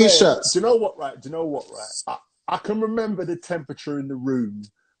there in T-shirts. Do you know what, right? I can remember the temperature in the room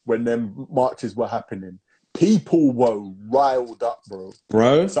when them marches were happening. People were riled up,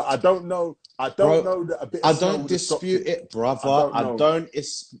 bro. So I don't know that a bit. I don't dispute it, brother.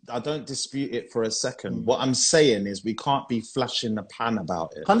 I don't dispute it for a second. What I'm saying is we can't be flashing the pan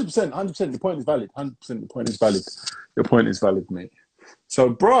about it. 100%. The point is valid. 100%. The point is valid. Your point is valid, mate.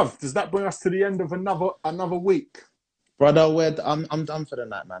 So, bruv, does that bring us to the end of another week? Brother, I'm done for the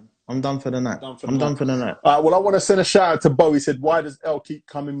night, man. I'm done for the night. I'm done for the night. All right, well, I want to send a shout out to Bo. He said, why does El keep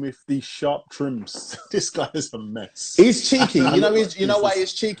coming with these sharp trims? This guy is a mess. He's cheeky. You know why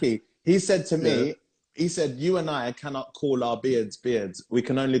he's cheeky? He said to me, he said, you and I cannot call our beards. We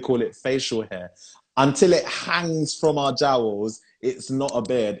can only call it facial hair. Until it hangs from our jowls, it's not a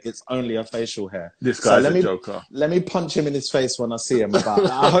beard. It's only a facial hair. This guy's a joker. Let me punch him in his face when I see him. About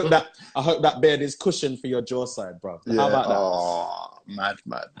that. I hope that beard is cushioned for your jaw side, bro. Yeah. How about that? Oh,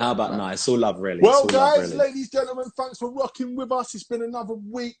 mad. How about nice? It's all love, really. Well, guys, ladies, gentlemen, thanks for rocking with us. It's been another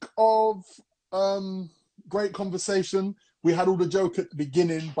week of great conversation. We had all the joke at the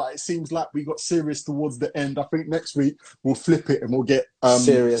beginning, but it seems like we got serious towards the end. I think next week we'll flip it and we'll get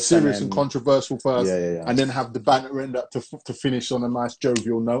serious and controversial first, and then have the banter end up to finish on a nice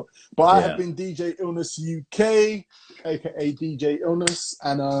jovial note. But I have been DJ Illness UK, aka DJ Illness,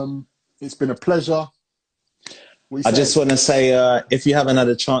 and it's been a pleasure. I just want to say, if you haven't had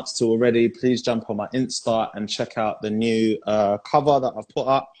a chance to already, please jump on my Insta and check out the new cover that I've put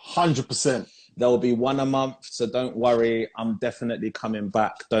up. 100%. There will be one a month, so don't worry. I'm definitely coming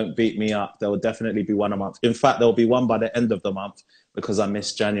back. Don't beat me up. There will definitely be one a month. In fact, there will be one by the end of the month because I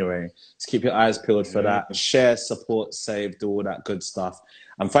missed January. So keep your eyes peeled for that. Share, support, save, do all that good stuff.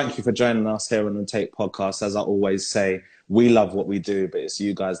 And thank you for joining us here on the Take Podcast. As I always say, we love what we do, but it's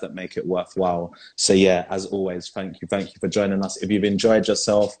you guys that make it worthwhile. So yeah, as always, thank you. Thank you for joining us. If you've enjoyed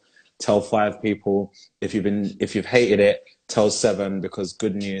yourself, tell 5 people. If you've hated it, tell 7, because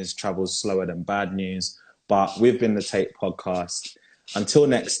good news travels slower than bad news. But we've been the Take Podcast. Until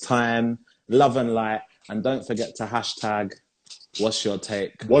next time, love and light. And don't forget to hashtag what's your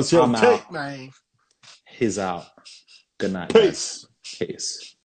take. What's your take, man? He's out. Good night, Peace. Guys. Peace.